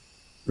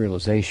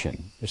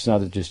realization. It's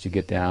not just you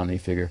get down and you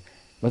figure,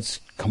 let's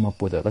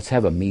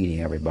have a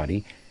meeting,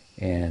 everybody,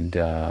 and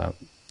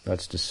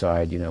let's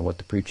decide, what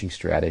the preaching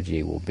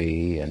strategy will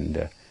be.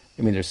 And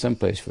there's some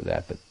place for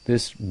that, but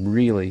this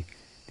really,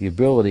 the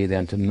ability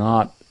then to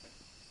not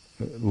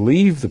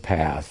leave the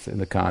path in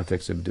the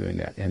context of doing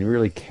that and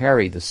really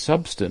carry the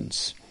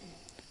substance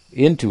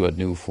into a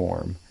new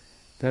form,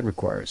 that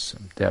requires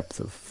some depth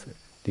of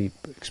deep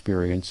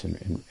experience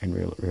and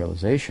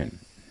realization.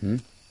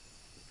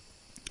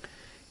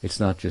 It's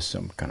not just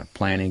some kind of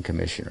planning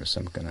commission or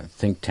some kind of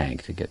think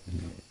tank to get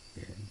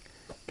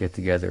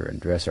together and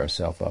dress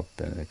ourselves up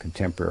in a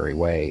contemporary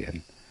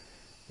way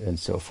and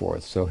so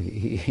forth. So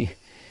he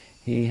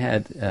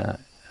had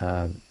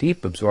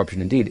deep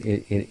absorption. Indeed,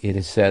 it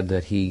is said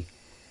that he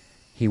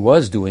he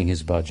was doing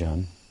his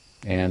bhajan,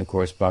 and of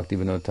course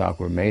Bhaktivinoda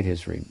Thakur made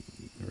his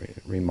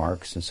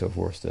remarks and so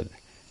forth that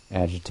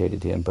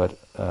agitated him, but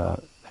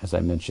as I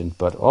mentioned,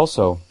 but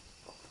also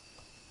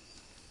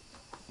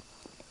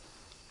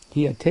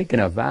he had taken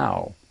a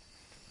vow.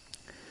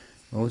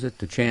 What was it?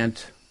 To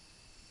chant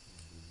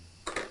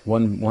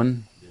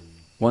 1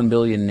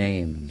 billion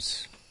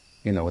names,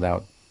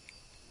 without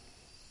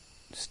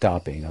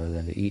stopping, other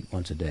than to eat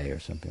once a day or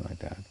something like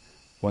that.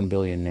 1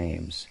 billion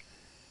names.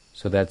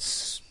 So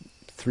that's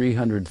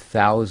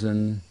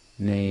 300,000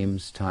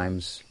 names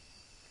times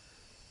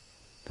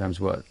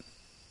what?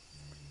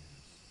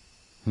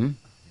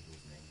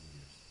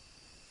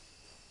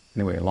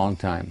 Anyway, a long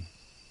time.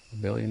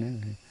 1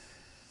 billion?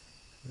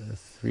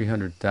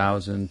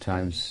 300,000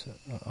 times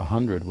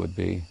 100 would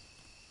be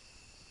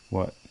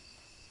what?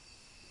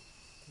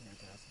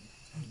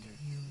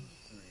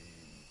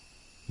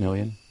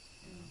 Million?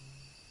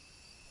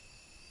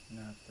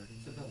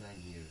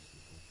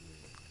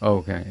 Oh,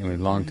 okay. Anyway,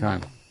 long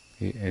time.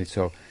 And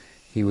so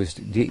he was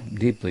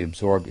deeply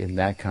absorbed in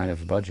that kind of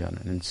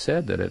bhajan, and it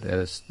said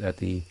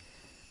that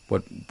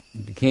what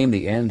became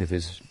the end of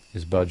his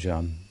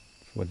bhajan,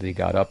 what he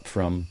got up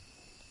from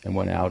and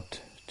went out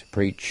to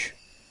preach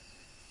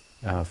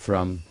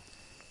from.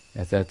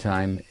 At that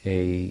time,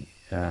 he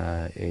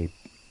had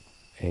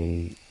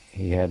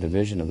a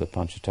vision of the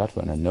Panchatattva,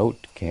 and a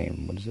note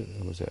came. What is it?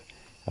 It was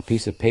a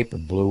piece of paper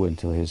blew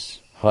into his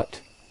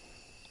hut,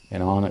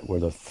 and on it were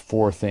the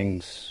 4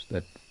 things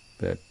that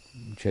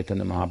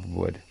Chaitanya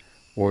Mahaprabhu had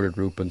ordered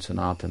Rupa and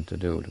Sanatan to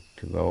do,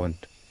 to go and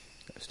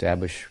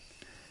establish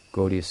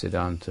Gaudiya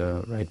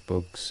Siddhanta, write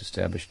books,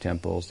 establish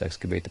temples,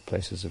 excavate the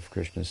places of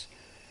Krishna's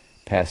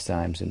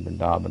pastimes in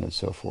Vrindavan and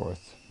so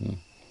forth.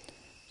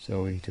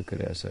 So he took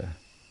it as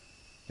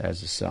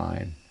a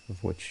sign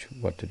of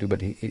what to do. But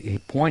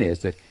the point is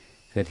that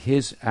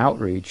his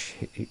outreach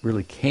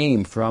really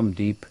came from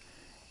deep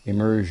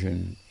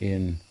immersion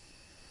in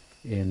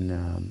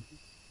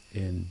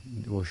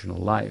devotional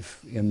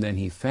life, and then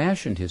he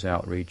fashioned his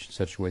outreach in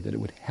such a way that it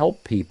would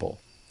help people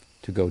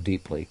to go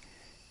deeply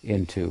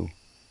into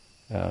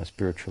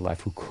spiritual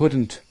life who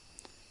couldn't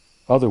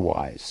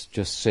otherwise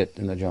just sit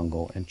in the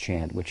jungle and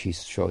chant, which he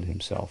showed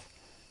himself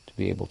to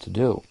be able to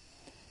do.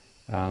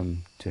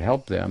 To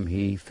help them,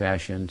 he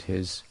fashioned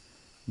his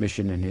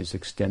mission and his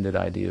extended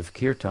idea of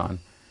kirtan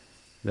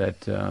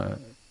that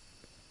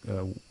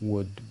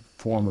would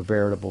form a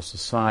veritable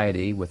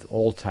society with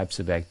all types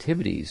of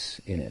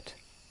activities in it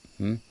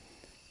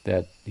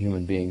that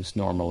human beings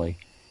normally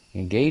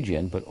engage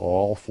in, but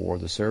all for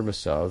the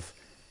service of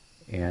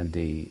and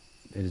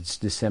its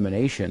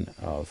dissemination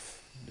of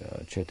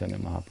Chaitanya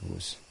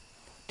Mahaprabhu's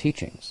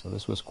teachings. So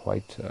this was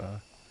quite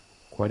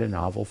a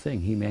novel thing.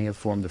 He may have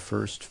formed the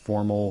first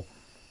formal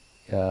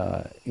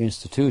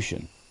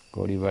institution.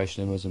 Gaudiya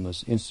Vaishnavism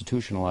was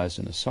institutionalized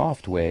in a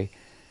soft way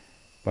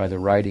by the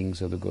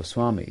writings of the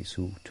Goswamis,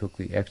 who took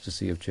the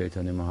ecstasy of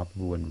Chaitanya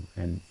Mahaprabhu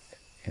and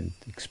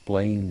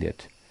explained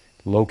it,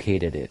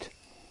 located it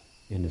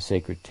in the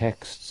sacred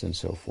texts and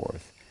so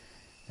forth.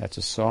 That's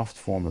a soft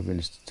form of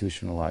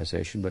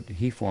institutionalization, but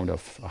he formed a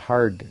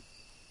hard,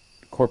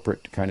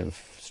 corporate kind of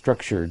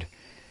structured,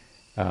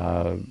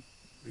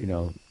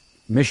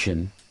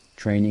 mission,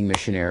 training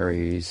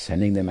missionaries,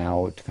 sending them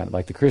out, kind of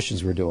like the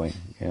Christians were doing,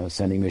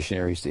 sending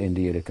missionaries to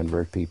India to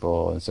convert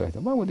people. And so I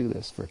thought, well, we'll do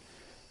this for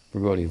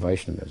Gaudiya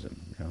Vaishnavism.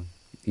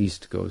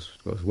 East goes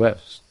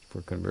west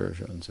for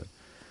conversions,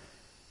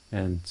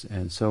 and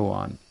so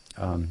on.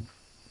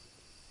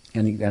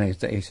 And I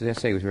say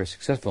he was very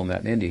successful in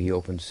that in India. He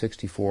opened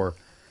 64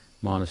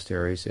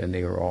 monasteries, and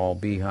they were all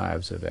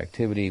beehives of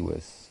activity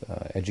with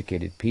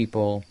educated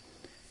people,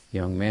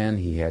 young men.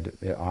 He had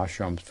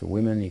ashrams for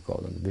women. He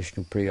called them the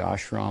Vishnu Priya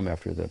Ashram,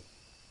 after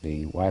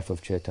the wife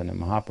of Chaitanya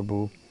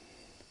Mahaprabhu.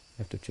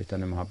 After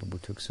Chaitanya Mahaprabhu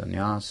took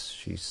sannyas,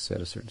 she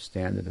set a certain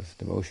standard of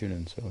devotion,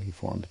 and so he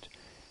formed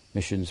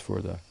missions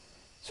for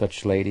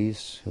such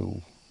ladies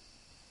who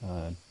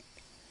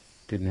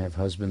didn't have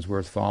husbands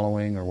worth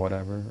following or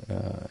whatever,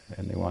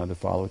 and they wanted to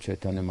follow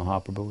Chaitanya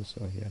Mahaprabhu,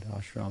 so he had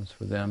ashrams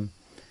for them.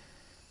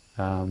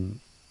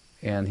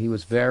 And he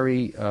was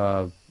very,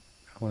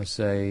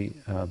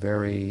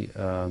 very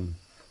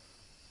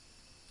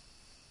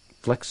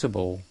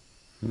flexible.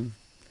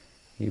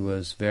 He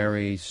was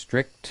very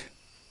strict,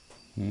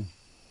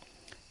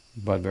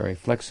 but very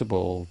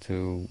flexible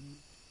to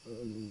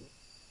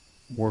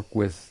work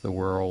with the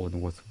world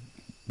and with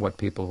what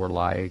people were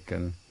like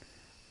and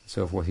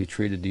so forth. He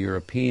treated the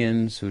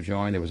Europeans who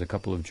joined. There was a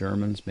couple of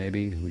Germans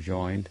maybe who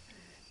joined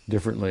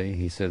differently.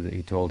 He said that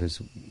he told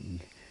his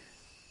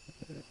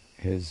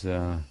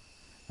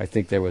I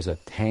think there was a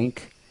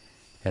tank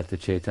at the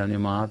Chaitanya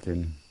Mat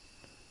in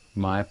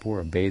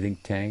Mayapur, a bathing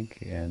tank,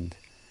 and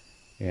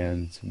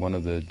one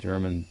of the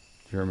German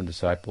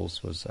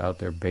disciples was out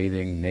there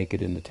bathing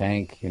naked in the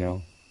tank, and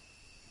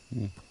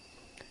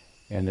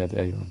that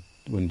they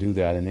wouldn't do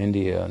that in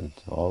India, and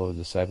all of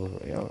the disciples were,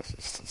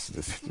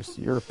 this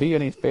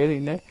European, he's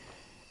bathing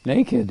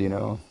naked,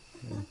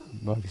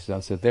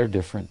 Bhaktisiddhanta said, they're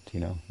different,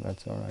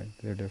 that's all right,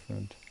 they're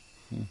different.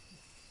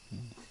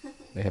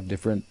 They have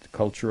different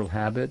cultural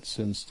habits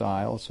and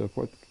styles, so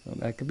forth.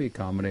 That can be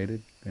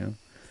accommodated.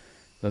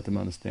 Let them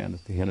understand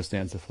that he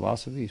understands the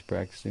philosophy. He's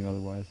practicing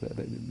otherwise.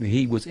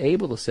 He was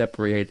able to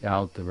separate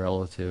out the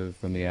relative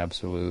from the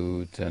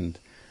absolute, and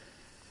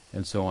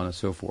so on and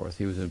so forth.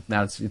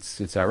 Now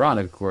it's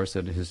ironic, of course,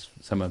 that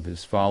some of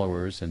his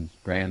followers and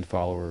grand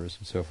followers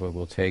and so forth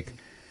will take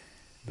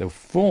the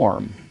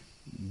form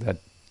that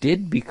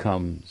did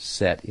become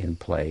set in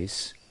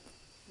place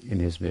in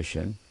his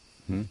mission,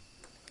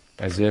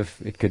 as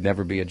if it could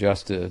never be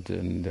adjusted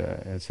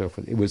and so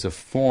forth. It was a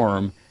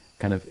form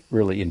kind of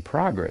really in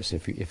progress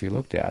if you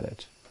looked at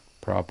it.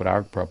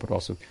 Prabhupada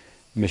also,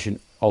 mission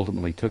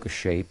ultimately took a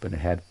shape and it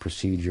had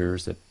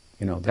procedures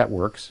that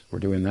works. We're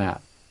doing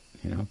that,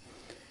 We're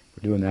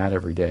doing that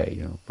every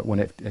day, But when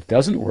it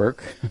doesn't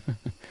work,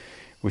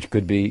 which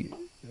could be,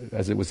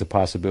 as it was a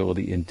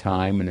possibility in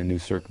time and in new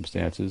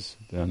circumstances,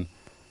 then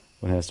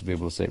one has to be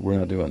able to say, we're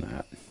not doing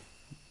that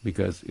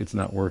because it's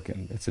not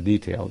working. It's a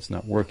detail. It's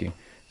not working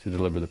to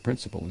deliver the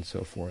principle and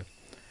so forth.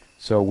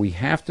 So we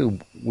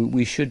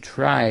should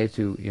try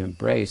to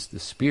embrace the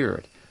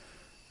spirit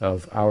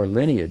of our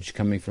lineage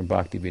coming from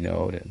Bhakti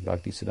Vinod and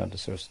Bhaktisiddhanta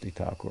Saraswati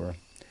Thakur.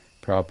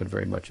 Prabhupada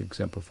very much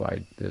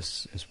exemplified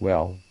this as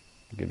well,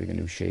 giving a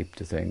new shape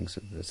to things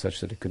such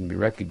that it couldn't be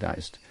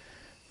recognized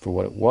for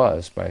what it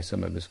was by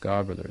some of his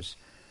godbrothers.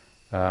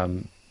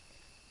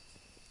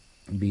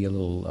 Be a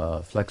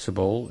little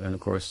flexible and, of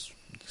course,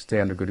 stay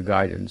under good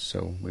guidance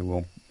so we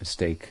won't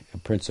mistake a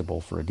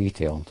principle for a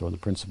detail and throw the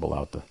principle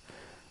out the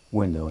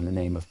window in the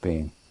name of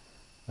being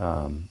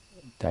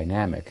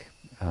dynamic.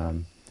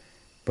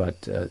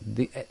 But at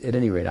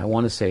any rate, I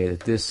want to say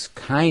that this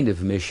kind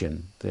of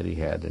mission that he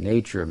had, the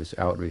nature of his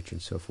outreach and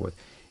so forth,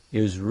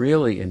 is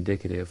really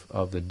indicative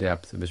of the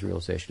depth of his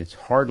realization. It's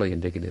hardly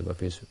indicative of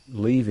his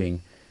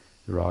leaving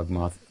the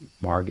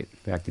Rag-Marg. In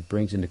fact, it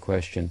brings into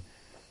question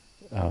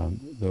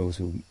those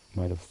who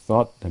might have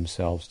thought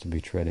themselves to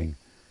be treading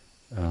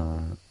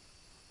the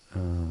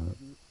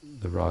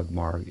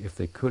Rag-Marg if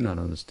they could not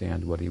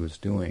understand what he was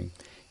doing.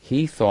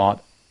 He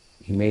thought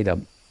he made a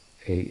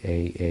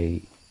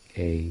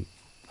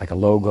like a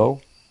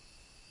logo,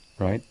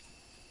 right,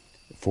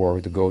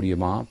 for the Gaudiya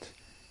Math,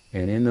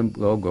 and in the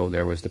logo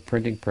there was the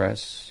printing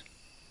press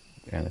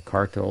and the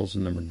kartals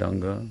and the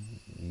mridanga.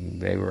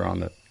 They were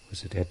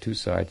it had two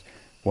sides.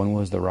 One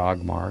was the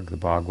Rag-Marg, the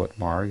Bhagavad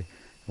Marg.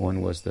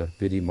 One was the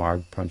Vidhi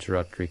Marg,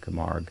 Pancharatrika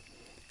Marg,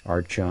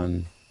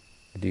 Archan,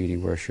 deity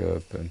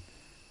worship, and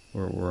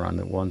were on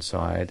the one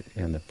side,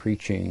 and the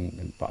preaching,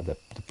 and the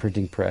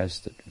printing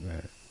press,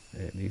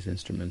 these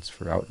instruments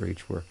for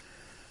outreach were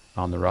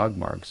on the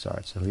Rag-Marg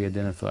side. So he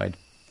identified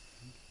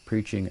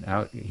preaching and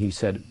out. He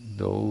said,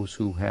 those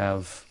who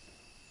have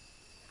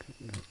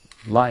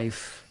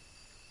life,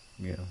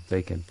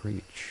 they can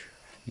preach,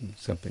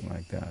 something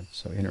like that.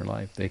 So inner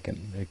life, they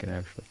can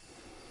actually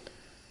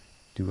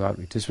do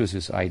outreach. This was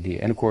his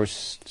idea. And of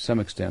course, to some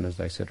extent, as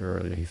I said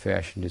earlier, he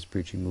fashioned his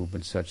preaching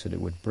movement such that it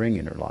would bring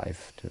inner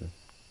life to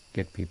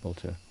get people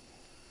to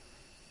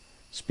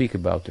speak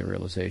about their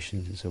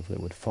realizations and so forth,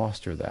 that would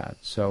foster that.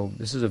 So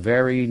this is a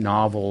very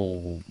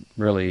novel,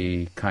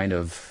 really kind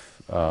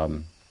of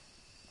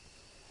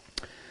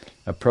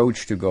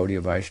approach to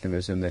Gaudiya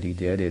Vaishnavism that he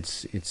did.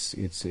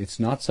 It's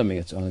not something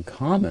that's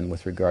uncommon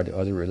with regard to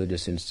other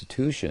religious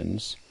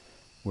institutions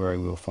where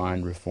we will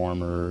find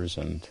reformers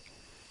and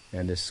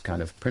this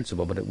kind of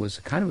principle, but it was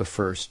kind of a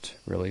first,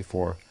 really,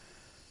 for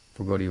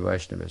Gaudiya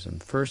Vaishnavism.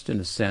 First in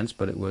a sense,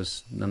 but it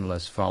was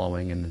nonetheless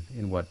following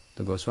in what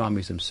the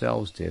Goswamis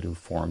themselves did, who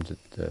formed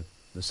the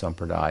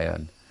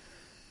Sampradaya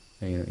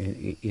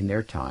in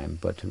their time,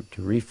 but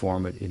to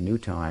reform it in new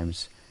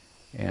times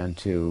and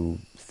to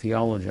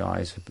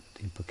theologize the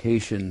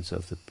implications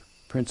of the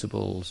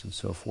principles and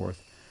so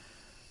forth.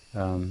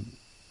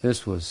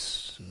 This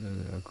was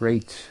a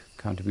great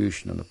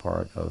contribution on the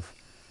part of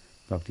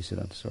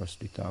Bhaktisiddhanta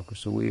Saraswati Thakur.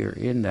 So we are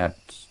in that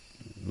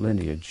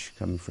lineage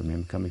coming from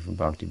him, coming from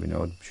Bhakti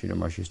Vinod. Sridhar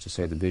Maharaj used to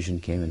say the vision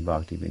came in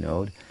Bhakti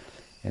Vinod,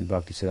 and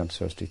Bhaktisiddhanta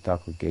Saraswati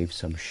Thakur gave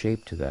some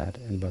shape to that,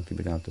 and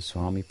Bhaktivedanta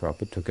Swami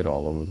Prabhupada took it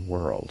all over the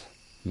world.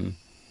 And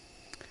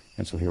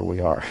so here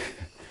we are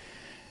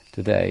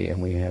today,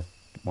 and we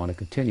want to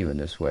continue in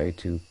this way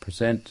to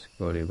present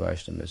Gaudiya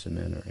Vaishnavism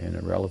in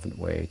a relevant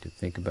way, to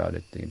think about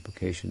it, the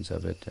implications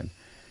of it, and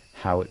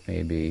how it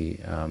may be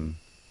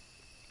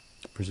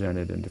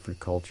presented in different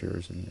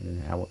cultures,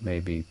 and how it may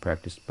be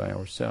practiced by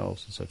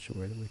ourselves in such a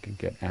way that we can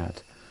get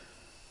at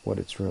what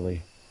it's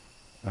really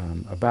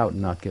about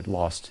and not get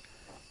lost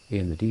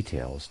in the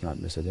details, not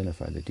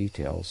misidentify the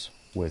details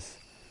with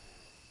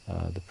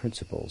the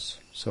principles.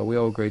 So we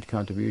owe a great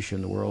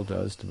contribution, the world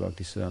does, to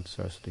Bhaktisiddhanta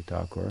Saraswati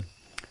Thakur.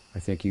 I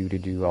think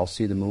did you all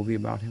see the movie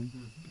about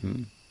him?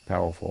 Mm-hmm.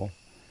 Powerful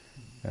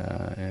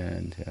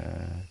and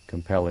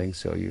compelling,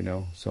 so you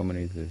know so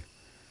many of the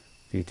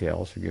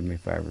details. Forgive me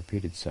if I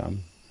repeated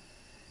some.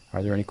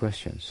 Are there any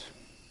questions?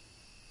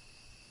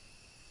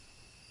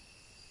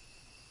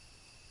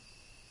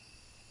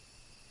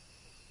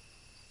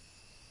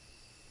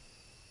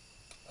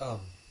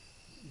 Well,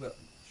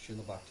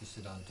 Srila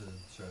Bhaktisiddhanta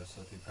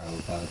Saraswati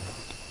Prabhupada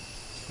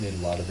made a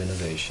lot of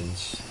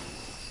innovations.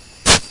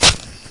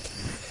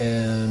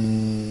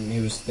 And he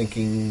was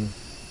thinking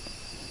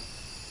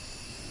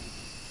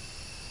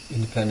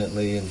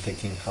independently and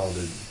thinking how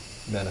to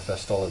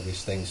manifest all of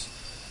these things.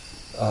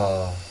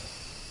 Let's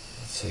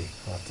see,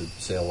 I'll have to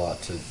say a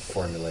lot to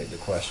formulate the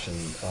question.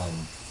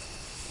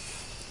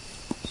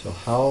 So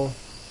how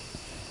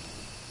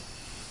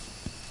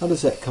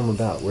does that come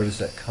about? Where does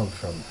that come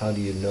from? How do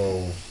you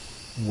know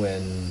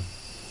when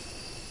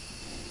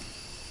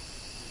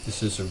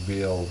this is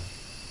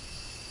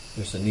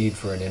there's a need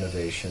for an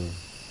innovation,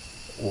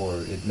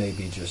 or it may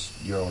be just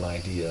your own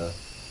idea?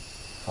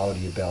 How do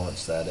you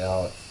balance that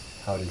out?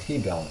 How did he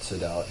balance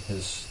it out?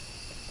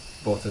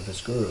 Both of his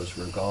gurus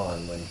were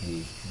gone when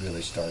he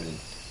really started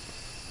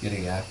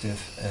getting active,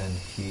 and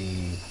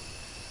he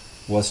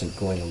wasn't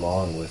going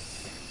along with,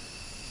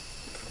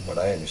 from what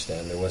I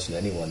understand, there wasn't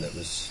anyone that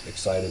was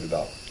excited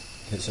about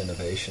his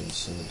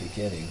innovations in the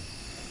beginning.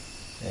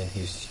 And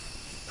he's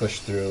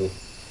pushed through.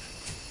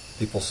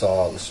 People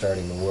saw it was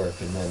starting to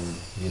work, and then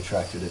he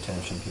attracted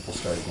attention. People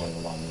started going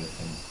along with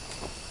him.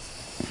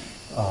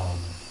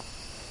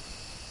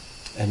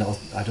 And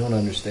I don't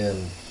understand,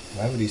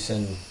 why would he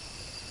send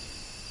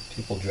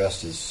people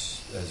dressed as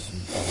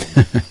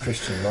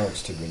Christian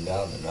monks to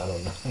Vrindavan? I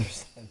don't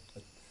understand.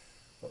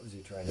 What was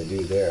he trying to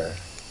do there?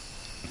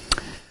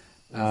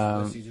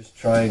 Was he just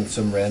trying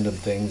some random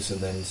things and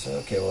then say,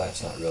 okay, well,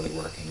 that's not really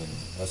working, and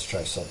let's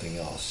try something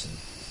else?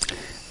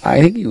 I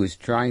think he was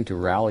trying to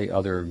rally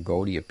other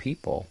Gaudiya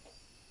people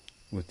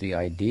with the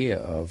idea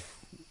of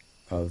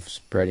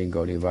spreading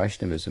Gaudiya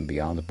Vaishnavism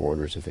beyond the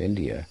borders of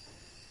India.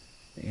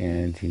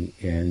 And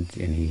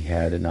he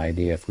had an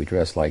idea, if we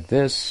dress like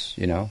this,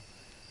 it's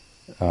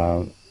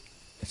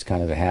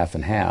kind of a half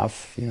and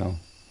half, He's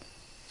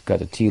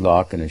got a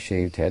tilak and a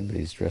shaved head, but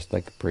he's dressed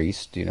like a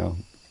priest,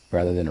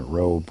 rather than a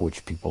robe,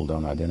 which people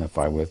don't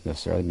identify with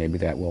necessarily. Maybe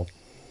that will,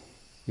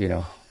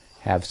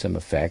 have some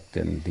effect.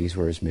 And these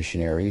were his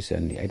missionaries,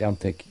 and I don't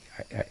think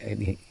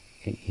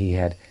he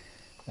had.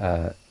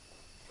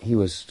 He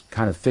was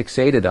kind of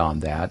fixated on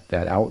that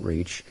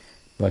outreach,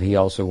 but he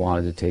also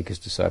wanted to take his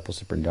disciples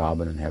to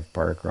Vrindavan and have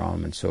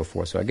parakram and so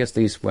forth. So I guess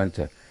these went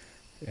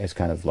as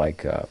kind of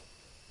like,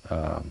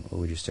 what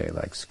would you say,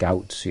 like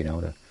scouts,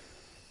 to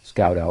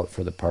scout out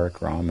for the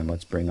parakram, and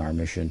let's bring our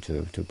mission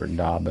to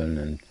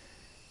Vrindavan,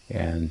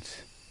 and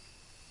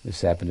this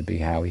happened to be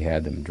how he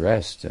had them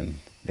dressed, and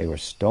they were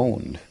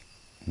stoned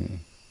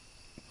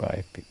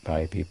by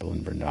people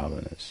in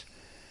Vrindavan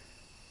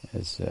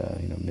as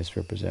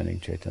misrepresenting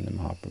Chaitanya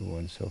Mahaprabhu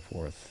and so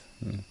forth.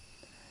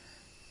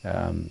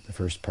 The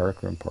first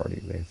parakram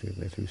party,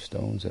 they threw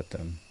stones at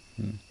them.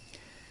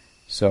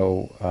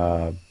 So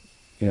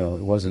it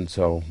wasn't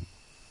so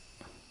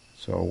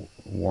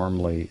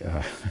warmly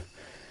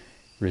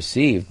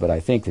received, but I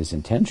think his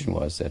intention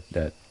was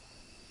that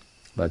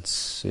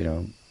let's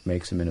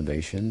make some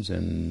innovations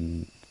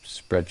and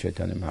spread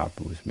Chaitanya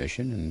Mahaprabhu's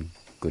mission, and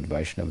good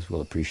Vaishnavas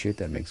will appreciate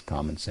that. Makes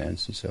common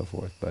sense and so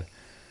forth, but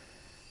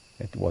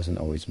it wasn't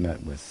always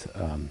met with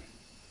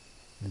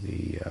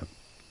the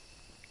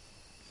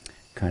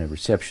kind of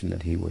reception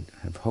that he would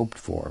have hoped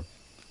for,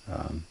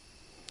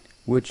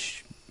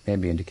 which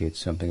maybe indicates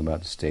something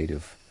about the state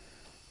of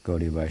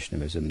Gaudiya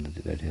Vaishnavism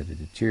that had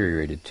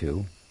deteriorated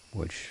to,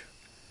 which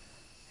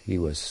he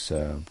was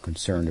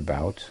concerned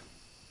about.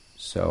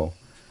 So,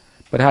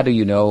 but how do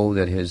you know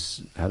that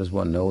how does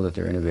one know that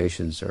their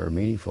innovations are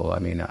meaningful? I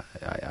mean,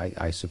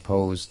 I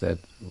suppose that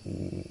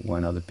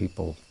when other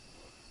people,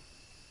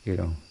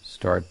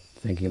 start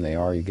thinking they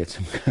are, you get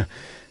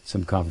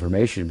some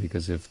confirmation,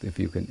 because if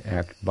you can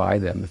act by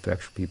them, if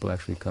people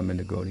actually come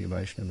into Gaudiya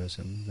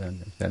Vaishnavism,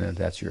 then if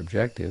that's your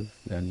objective,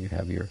 then you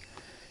have your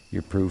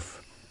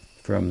proof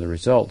from the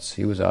results.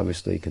 He was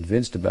obviously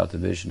convinced about the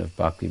vision of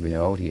Bhakti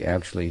Vinod.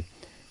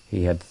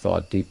 He had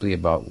thought deeply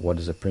about what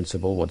is a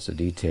principle, what's a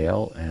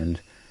detail,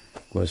 and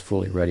was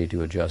fully ready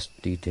to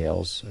adjust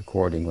details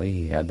accordingly.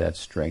 He had that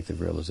strength of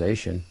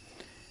realization,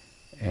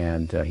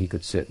 and he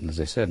could sit and, as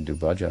I said, do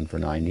bhajan for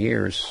 9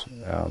 years.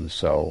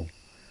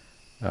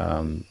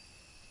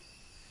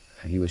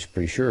 He was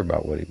pretty sure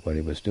about what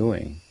he was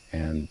doing,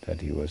 and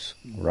that he was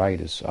right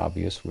is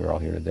obvious. We're all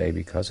here today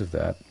because of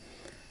that.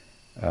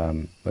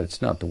 But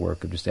it's not the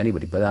work of just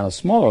anybody. But on a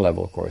smaller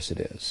level, of course,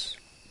 it is.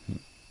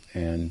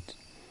 And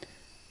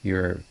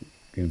you're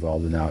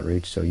involved in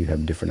outreach, so you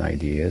have different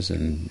ideas,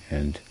 and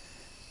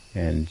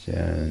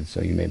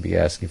so you may be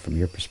asking from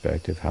your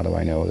perspective, how do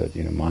I know that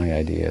my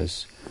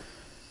ideas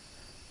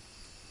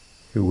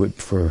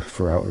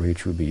for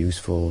outreach would be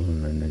useful,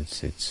 and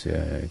it's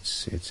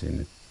in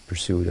the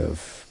pursuit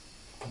of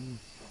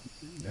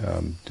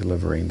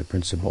delivering the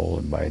principle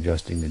and by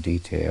adjusting the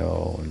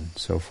detail and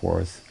so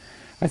forth.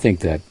 I think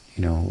that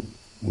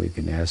we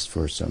can ask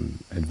for some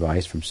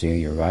advice from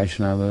senior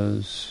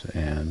Vaishnavas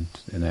and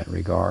in that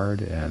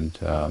regard, and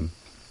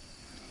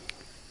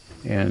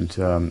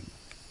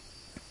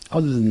other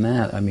than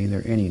that, I mean, there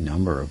are any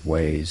number of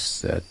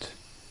ways that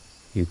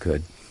you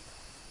could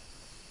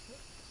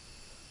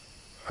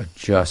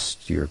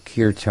adjust your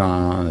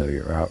kirtan or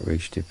your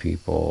outreach to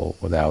people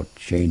without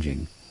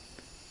changing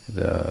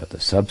the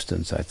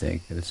substance, I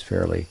think. And it's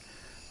fairly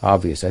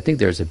obvious. I think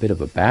there's a bit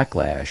of a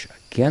backlash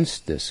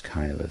against this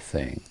kind of a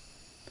thing,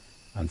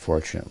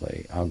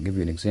 unfortunately. I'll give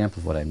you an example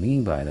of what I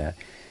mean by that.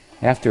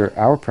 After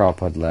our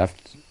Prabhupada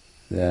left,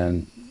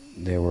 then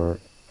there were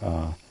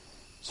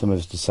some of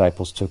his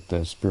disciples took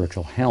the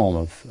spiritual helm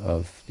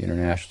of the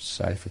International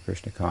Society for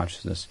Krishna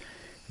Consciousness.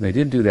 And they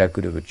didn't do that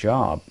good of a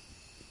job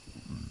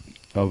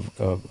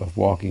of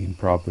walking in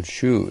Prabhupada's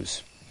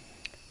shoes.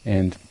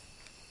 And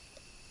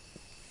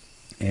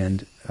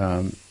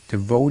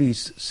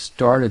devotees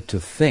started to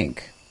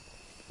think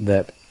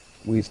that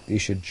they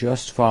should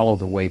just follow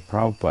the way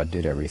Prabhupada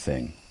did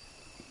everything,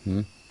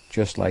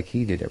 just like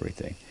he did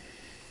everything.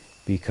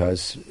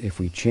 Because if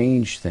we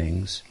change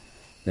things,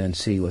 then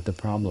see what the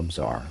problems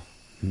are.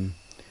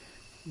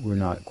 We're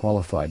not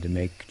qualified to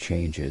make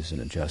changes and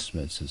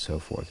adjustments and so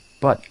forth.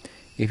 But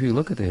if you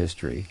look at the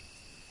history,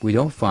 we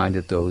don't find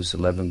that those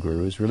 11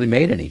 gurus really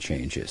made any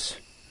changes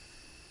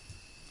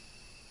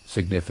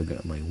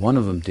significantly. One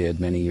of them did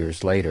many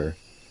years later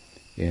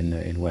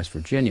in West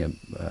Virginia,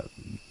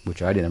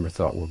 which I never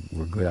thought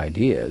were good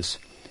ideas.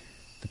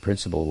 The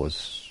principle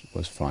was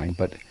fine,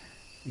 but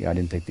I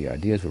didn't think the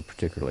ideas were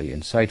particularly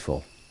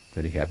insightful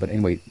that he had. But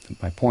anyway,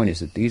 my point is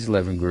that these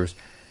 11 gurus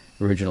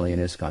originally in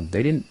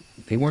ISKCON,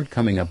 they weren't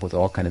coming up with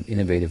all kind of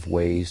innovative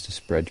ways to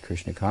spread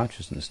Krishna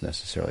consciousness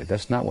necessarily.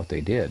 That's not what they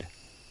did.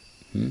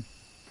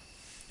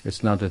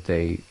 It's not that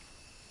they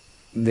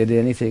did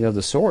anything of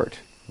the sort,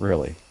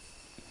 really.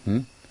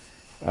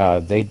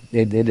 They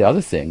did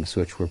other things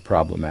which were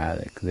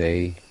problematic.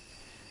 They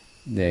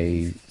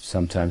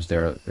sometimes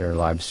their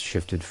lives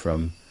shifted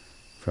from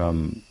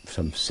some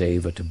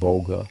seva to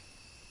bhoga,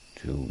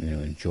 to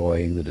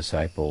enjoying the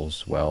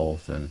disciples'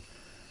 wealth and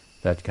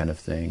that kind of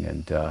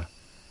thing,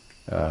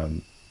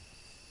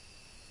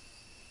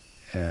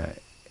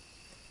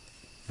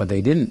 but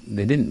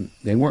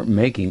they weren't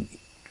making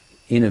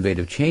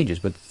innovative changes.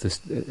 But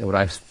what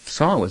I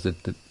saw was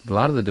that a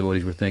lot of the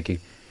devotees were thinking,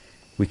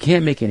 we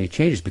can't make any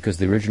changes because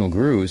the original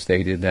gurus,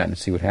 they did that and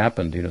see what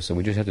happened, so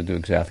we just have to do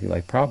exactly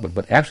like Prabhupada.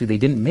 But actually they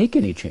didn't make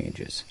any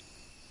changes.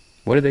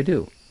 What did they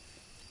do?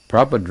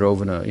 Prabhupada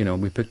drove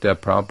in we picked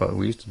up Prabhupada,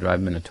 we used to drive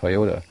him in a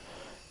Toyota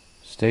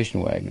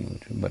station wagon,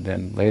 but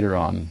then later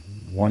on,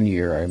 one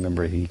year, I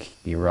remember he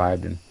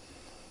arrived in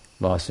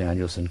Los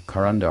Angeles, and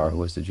Karandar, who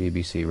was the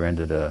GBC,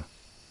 rented a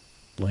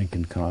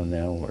Lincoln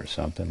Continental or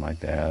something like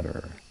that,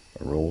 or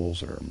a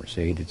Rolls or a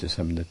Mercedes or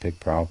something to pick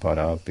Prabhupada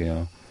up,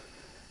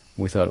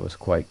 We thought it was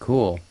quite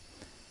cool,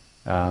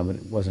 but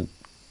it wasn't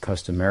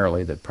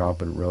customarily that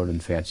Prabhupada rode in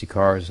fancy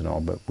cars and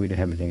all, but we didn't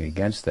have anything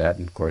against that,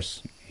 and of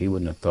course he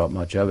wouldn't have thought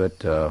much of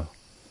it,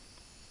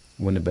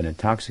 wouldn't have been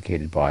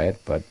intoxicated by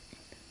it, but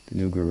the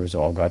new gurus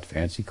all got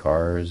fancy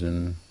cars,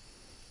 and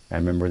I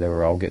remember they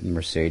were all getting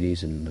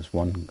Mercedes, and this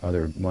one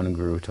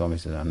guru told me,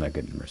 he said, I'm not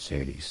getting a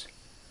Mercedes.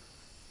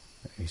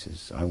 He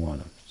says, I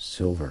want a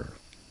silver,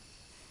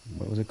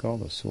 what was it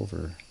called? A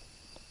silver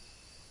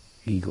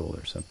Eagle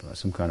or something,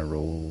 some kind of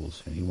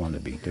Rolls, and he wanted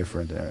to be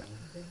different there.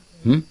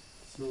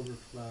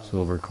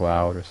 Silver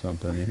Cloud or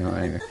something,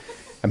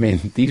 I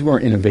mean, these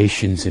weren't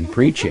innovations in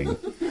preaching.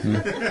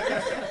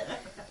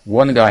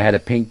 One guy had a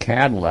pink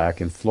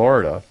Cadillac in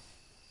Florida,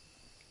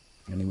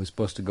 and he was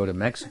supposed to go to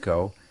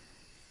Mexico,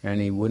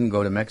 and he wouldn't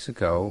go to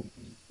Mexico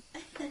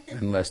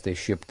unless they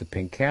shipped the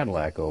pink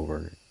Cadillac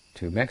over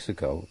to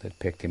Mexico that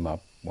picked him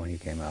up when he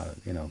came out,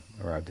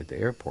 arrived at the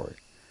airport.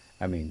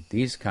 I mean,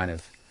 these kind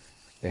of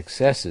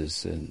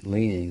excesses and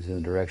leanings in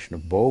the direction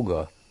of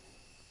bhoga,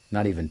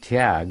 not even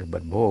tyag,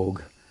 but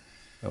bhog,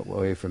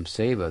 away from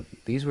seva,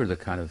 these were the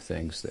kind of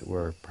things that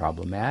were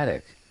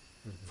problematic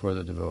for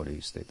the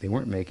devotees. They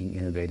weren't making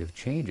innovative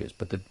changes,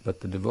 but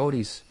the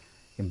devotees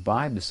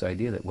imbibed this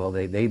idea that, well,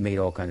 they made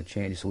all kind of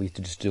changes, so we have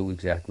to just do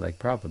exactly like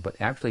Prabhupada. But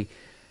actually,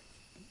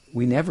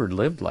 we never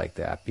lived like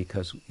that,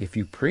 because if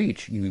you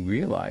preach, you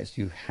realize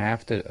you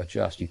have to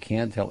adjust. You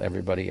can't tell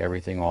everybody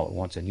everything all at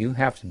once, and you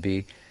have to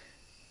be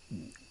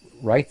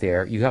right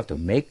there. You have to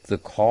make the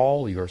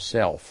call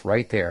yourself,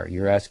 right there.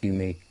 You're asking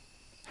me,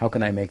 how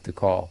can I make the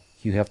call?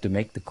 You have to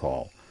make the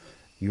call.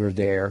 You're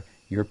there,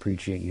 you're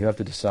preaching, you have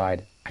to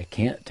decide, I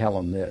can't tell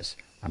them this,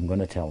 I'm going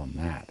to tell them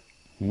that.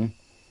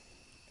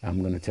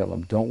 I'm going to tell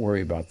them, don't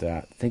worry about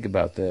that, think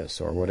about this,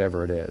 or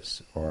whatever it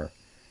is. Or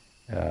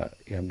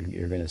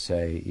you're going to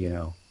say,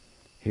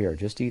 here,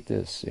 just eat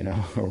this,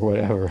 or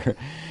whatever.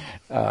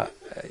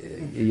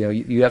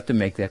 You have to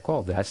make that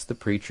call. That's the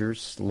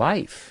preacher's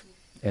life.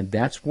 And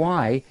that's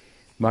why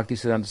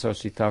Bhaktisiddhanta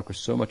Saraswati Thakur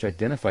so much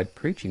identified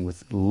preaching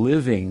with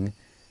living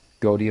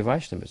Gaudiya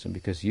Vaishnavism,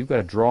 because you've got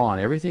to draw on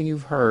everything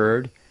you've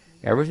heard,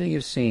 everything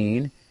you've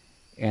seen,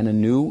 and a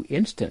new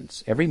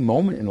instance. Every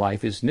moment in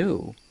life is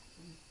new.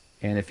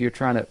 And if you're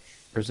trying to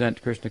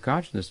present Krishna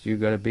consciousness,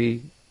 you've got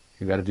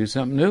to do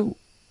something new,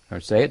 or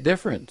say it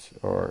different,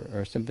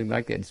 or something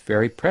like that. It's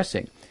very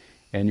pressing,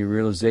 and your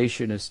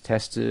realization is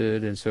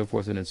tested and so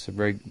forth, and it's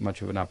very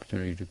much of an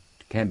opportunity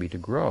to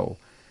grow.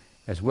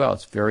 as well.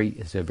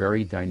 It's a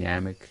very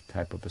dynamic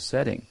type of a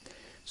setting.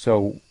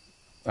 So,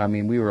 I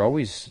mean, we were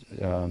always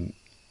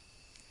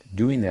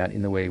doing that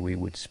in the way we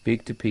would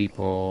speak to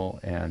people,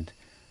 and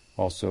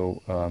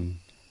also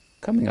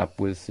coming up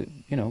with,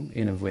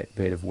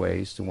 innovative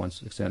ways to one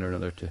extent or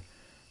another to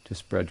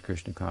spread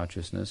Krishna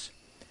consciousness.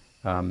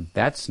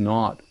 That's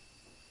not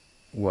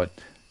what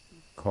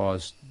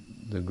caused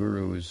the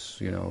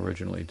gurus,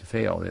 originally to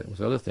fail. It was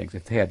other things.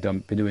 If they had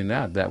been doing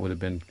that, that would have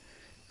been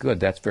good.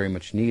 That's very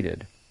much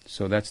needed.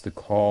 So that's the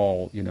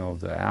call, of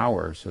the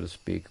hour, so to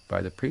speak,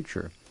 by the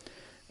preacher.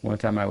 One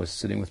time I was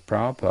sitting with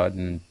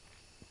Prabhupada,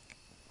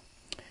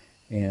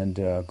 and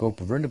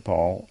Gopal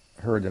Vrindapal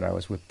heard that I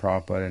was with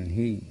Prabhupada, and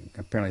he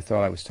apparently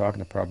thought I was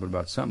talking to Prabhupada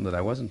about something that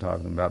I wasn't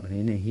talking about. But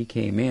he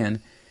came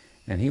in,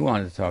 and he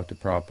wanted to talk to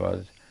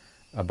Prabhupada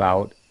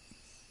about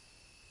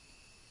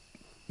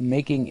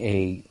making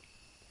a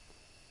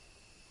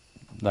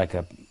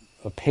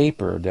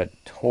paper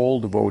that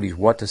told devotees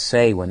what to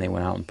say when they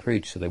went out and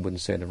preached, so they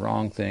wouldn't say the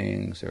wrong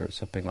things or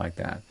something like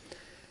that.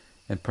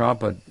 And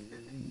Prabhupada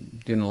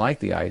didn't like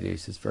the idea. He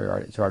said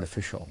it's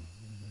artificial.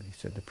 He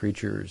said the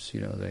preachers,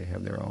 they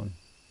have their own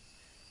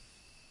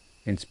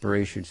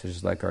inspiration,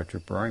 just like our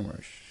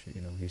Tripurari.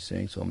 He's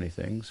saying so many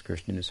things.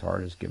 Krishna in his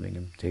heart is giving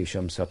him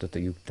Tesham Satata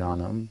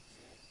Yuktanam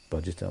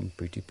Bhajatam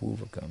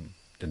Pritipuvakam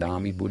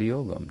Dadami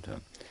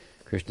Buddhiyogam.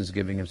 Krishna's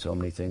giving him so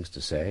many things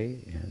to say,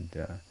 and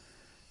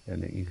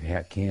that you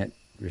can't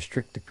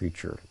restrict the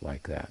preacher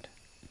like that.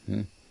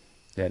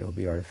 That will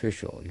be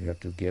artificial. You have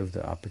to give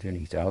the opportunity.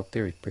 He's out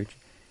there, he's preaching,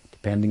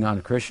 depending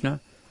on Krishna,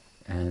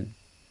 and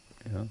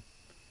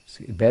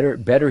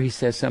better he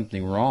says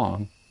something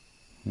wrong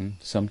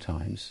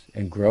sometimes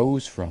and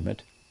grows from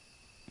it,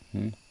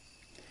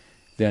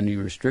 then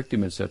you restrict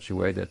him in such a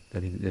way that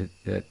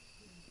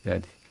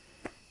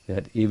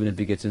even if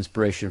he gets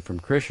inspiration from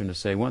Krishna to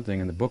say one thing,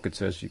 in the book it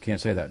says you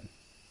can't say that.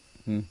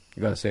 You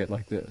got to say it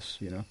like this,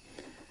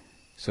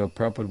 So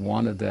Prabhupada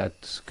wanted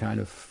that kind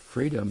of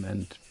freedom,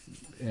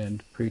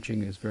 and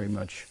preaching is very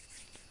much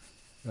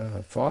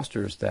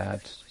fosters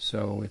that.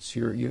 So it's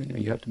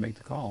you have to make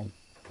the call,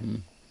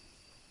 and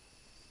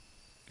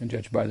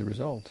judge by the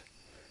result.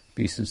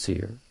 Be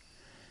sincere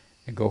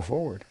and go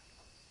forward,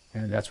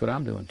 and that's what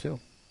I'm doing too.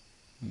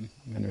 And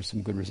there's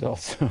some good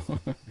results.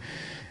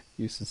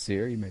 You're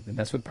sincere, and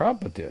that's what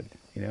Prabhupada did.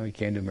 He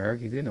came to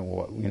America. He didn't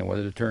know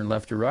whether to turn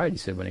left or right. He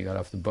said when he got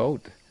off the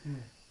boat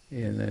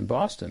in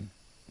Boston,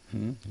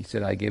 he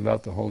said, I gave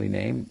out the holy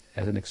name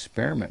as an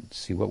experiment to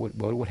see what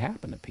would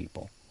happen to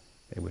people.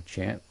 They would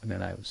chant, and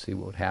then I would see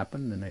what would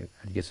happen, and I'd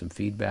get some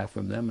feedback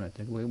from them, and I'd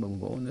think, well,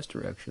 we'll go in this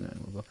direction, and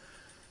we'll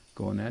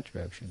go in that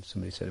direction.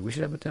 Somebody said, we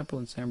should have a temple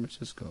in San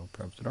Francisco.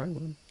 Prabhupada said, all right,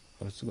 well,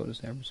 let's go to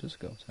San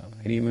Francisco. So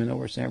I didn't even know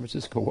where San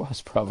Francisco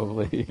was,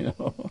 probably,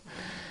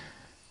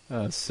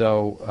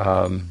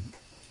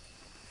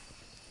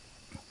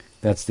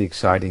 that's the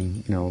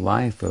exciting,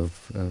 life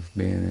of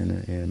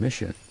being in a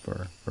mission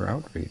for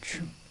outreach.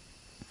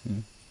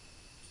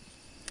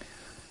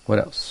 What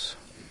else?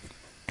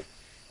 I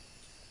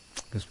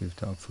guess we've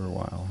talked for a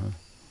while, huh?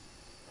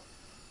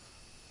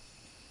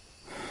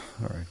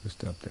 All right, we'll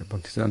stop there.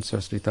 Bhaktisiddhanta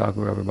Saraswati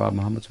Thakur Avirbhava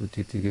Muhammad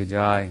Swatiti ki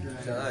jai.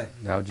 Jai.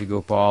 Dauji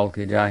Gopal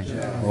ki jai.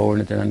 Gaur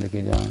Nityananda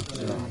ki jai.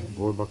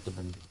 Gaur Bhakta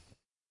Bindi.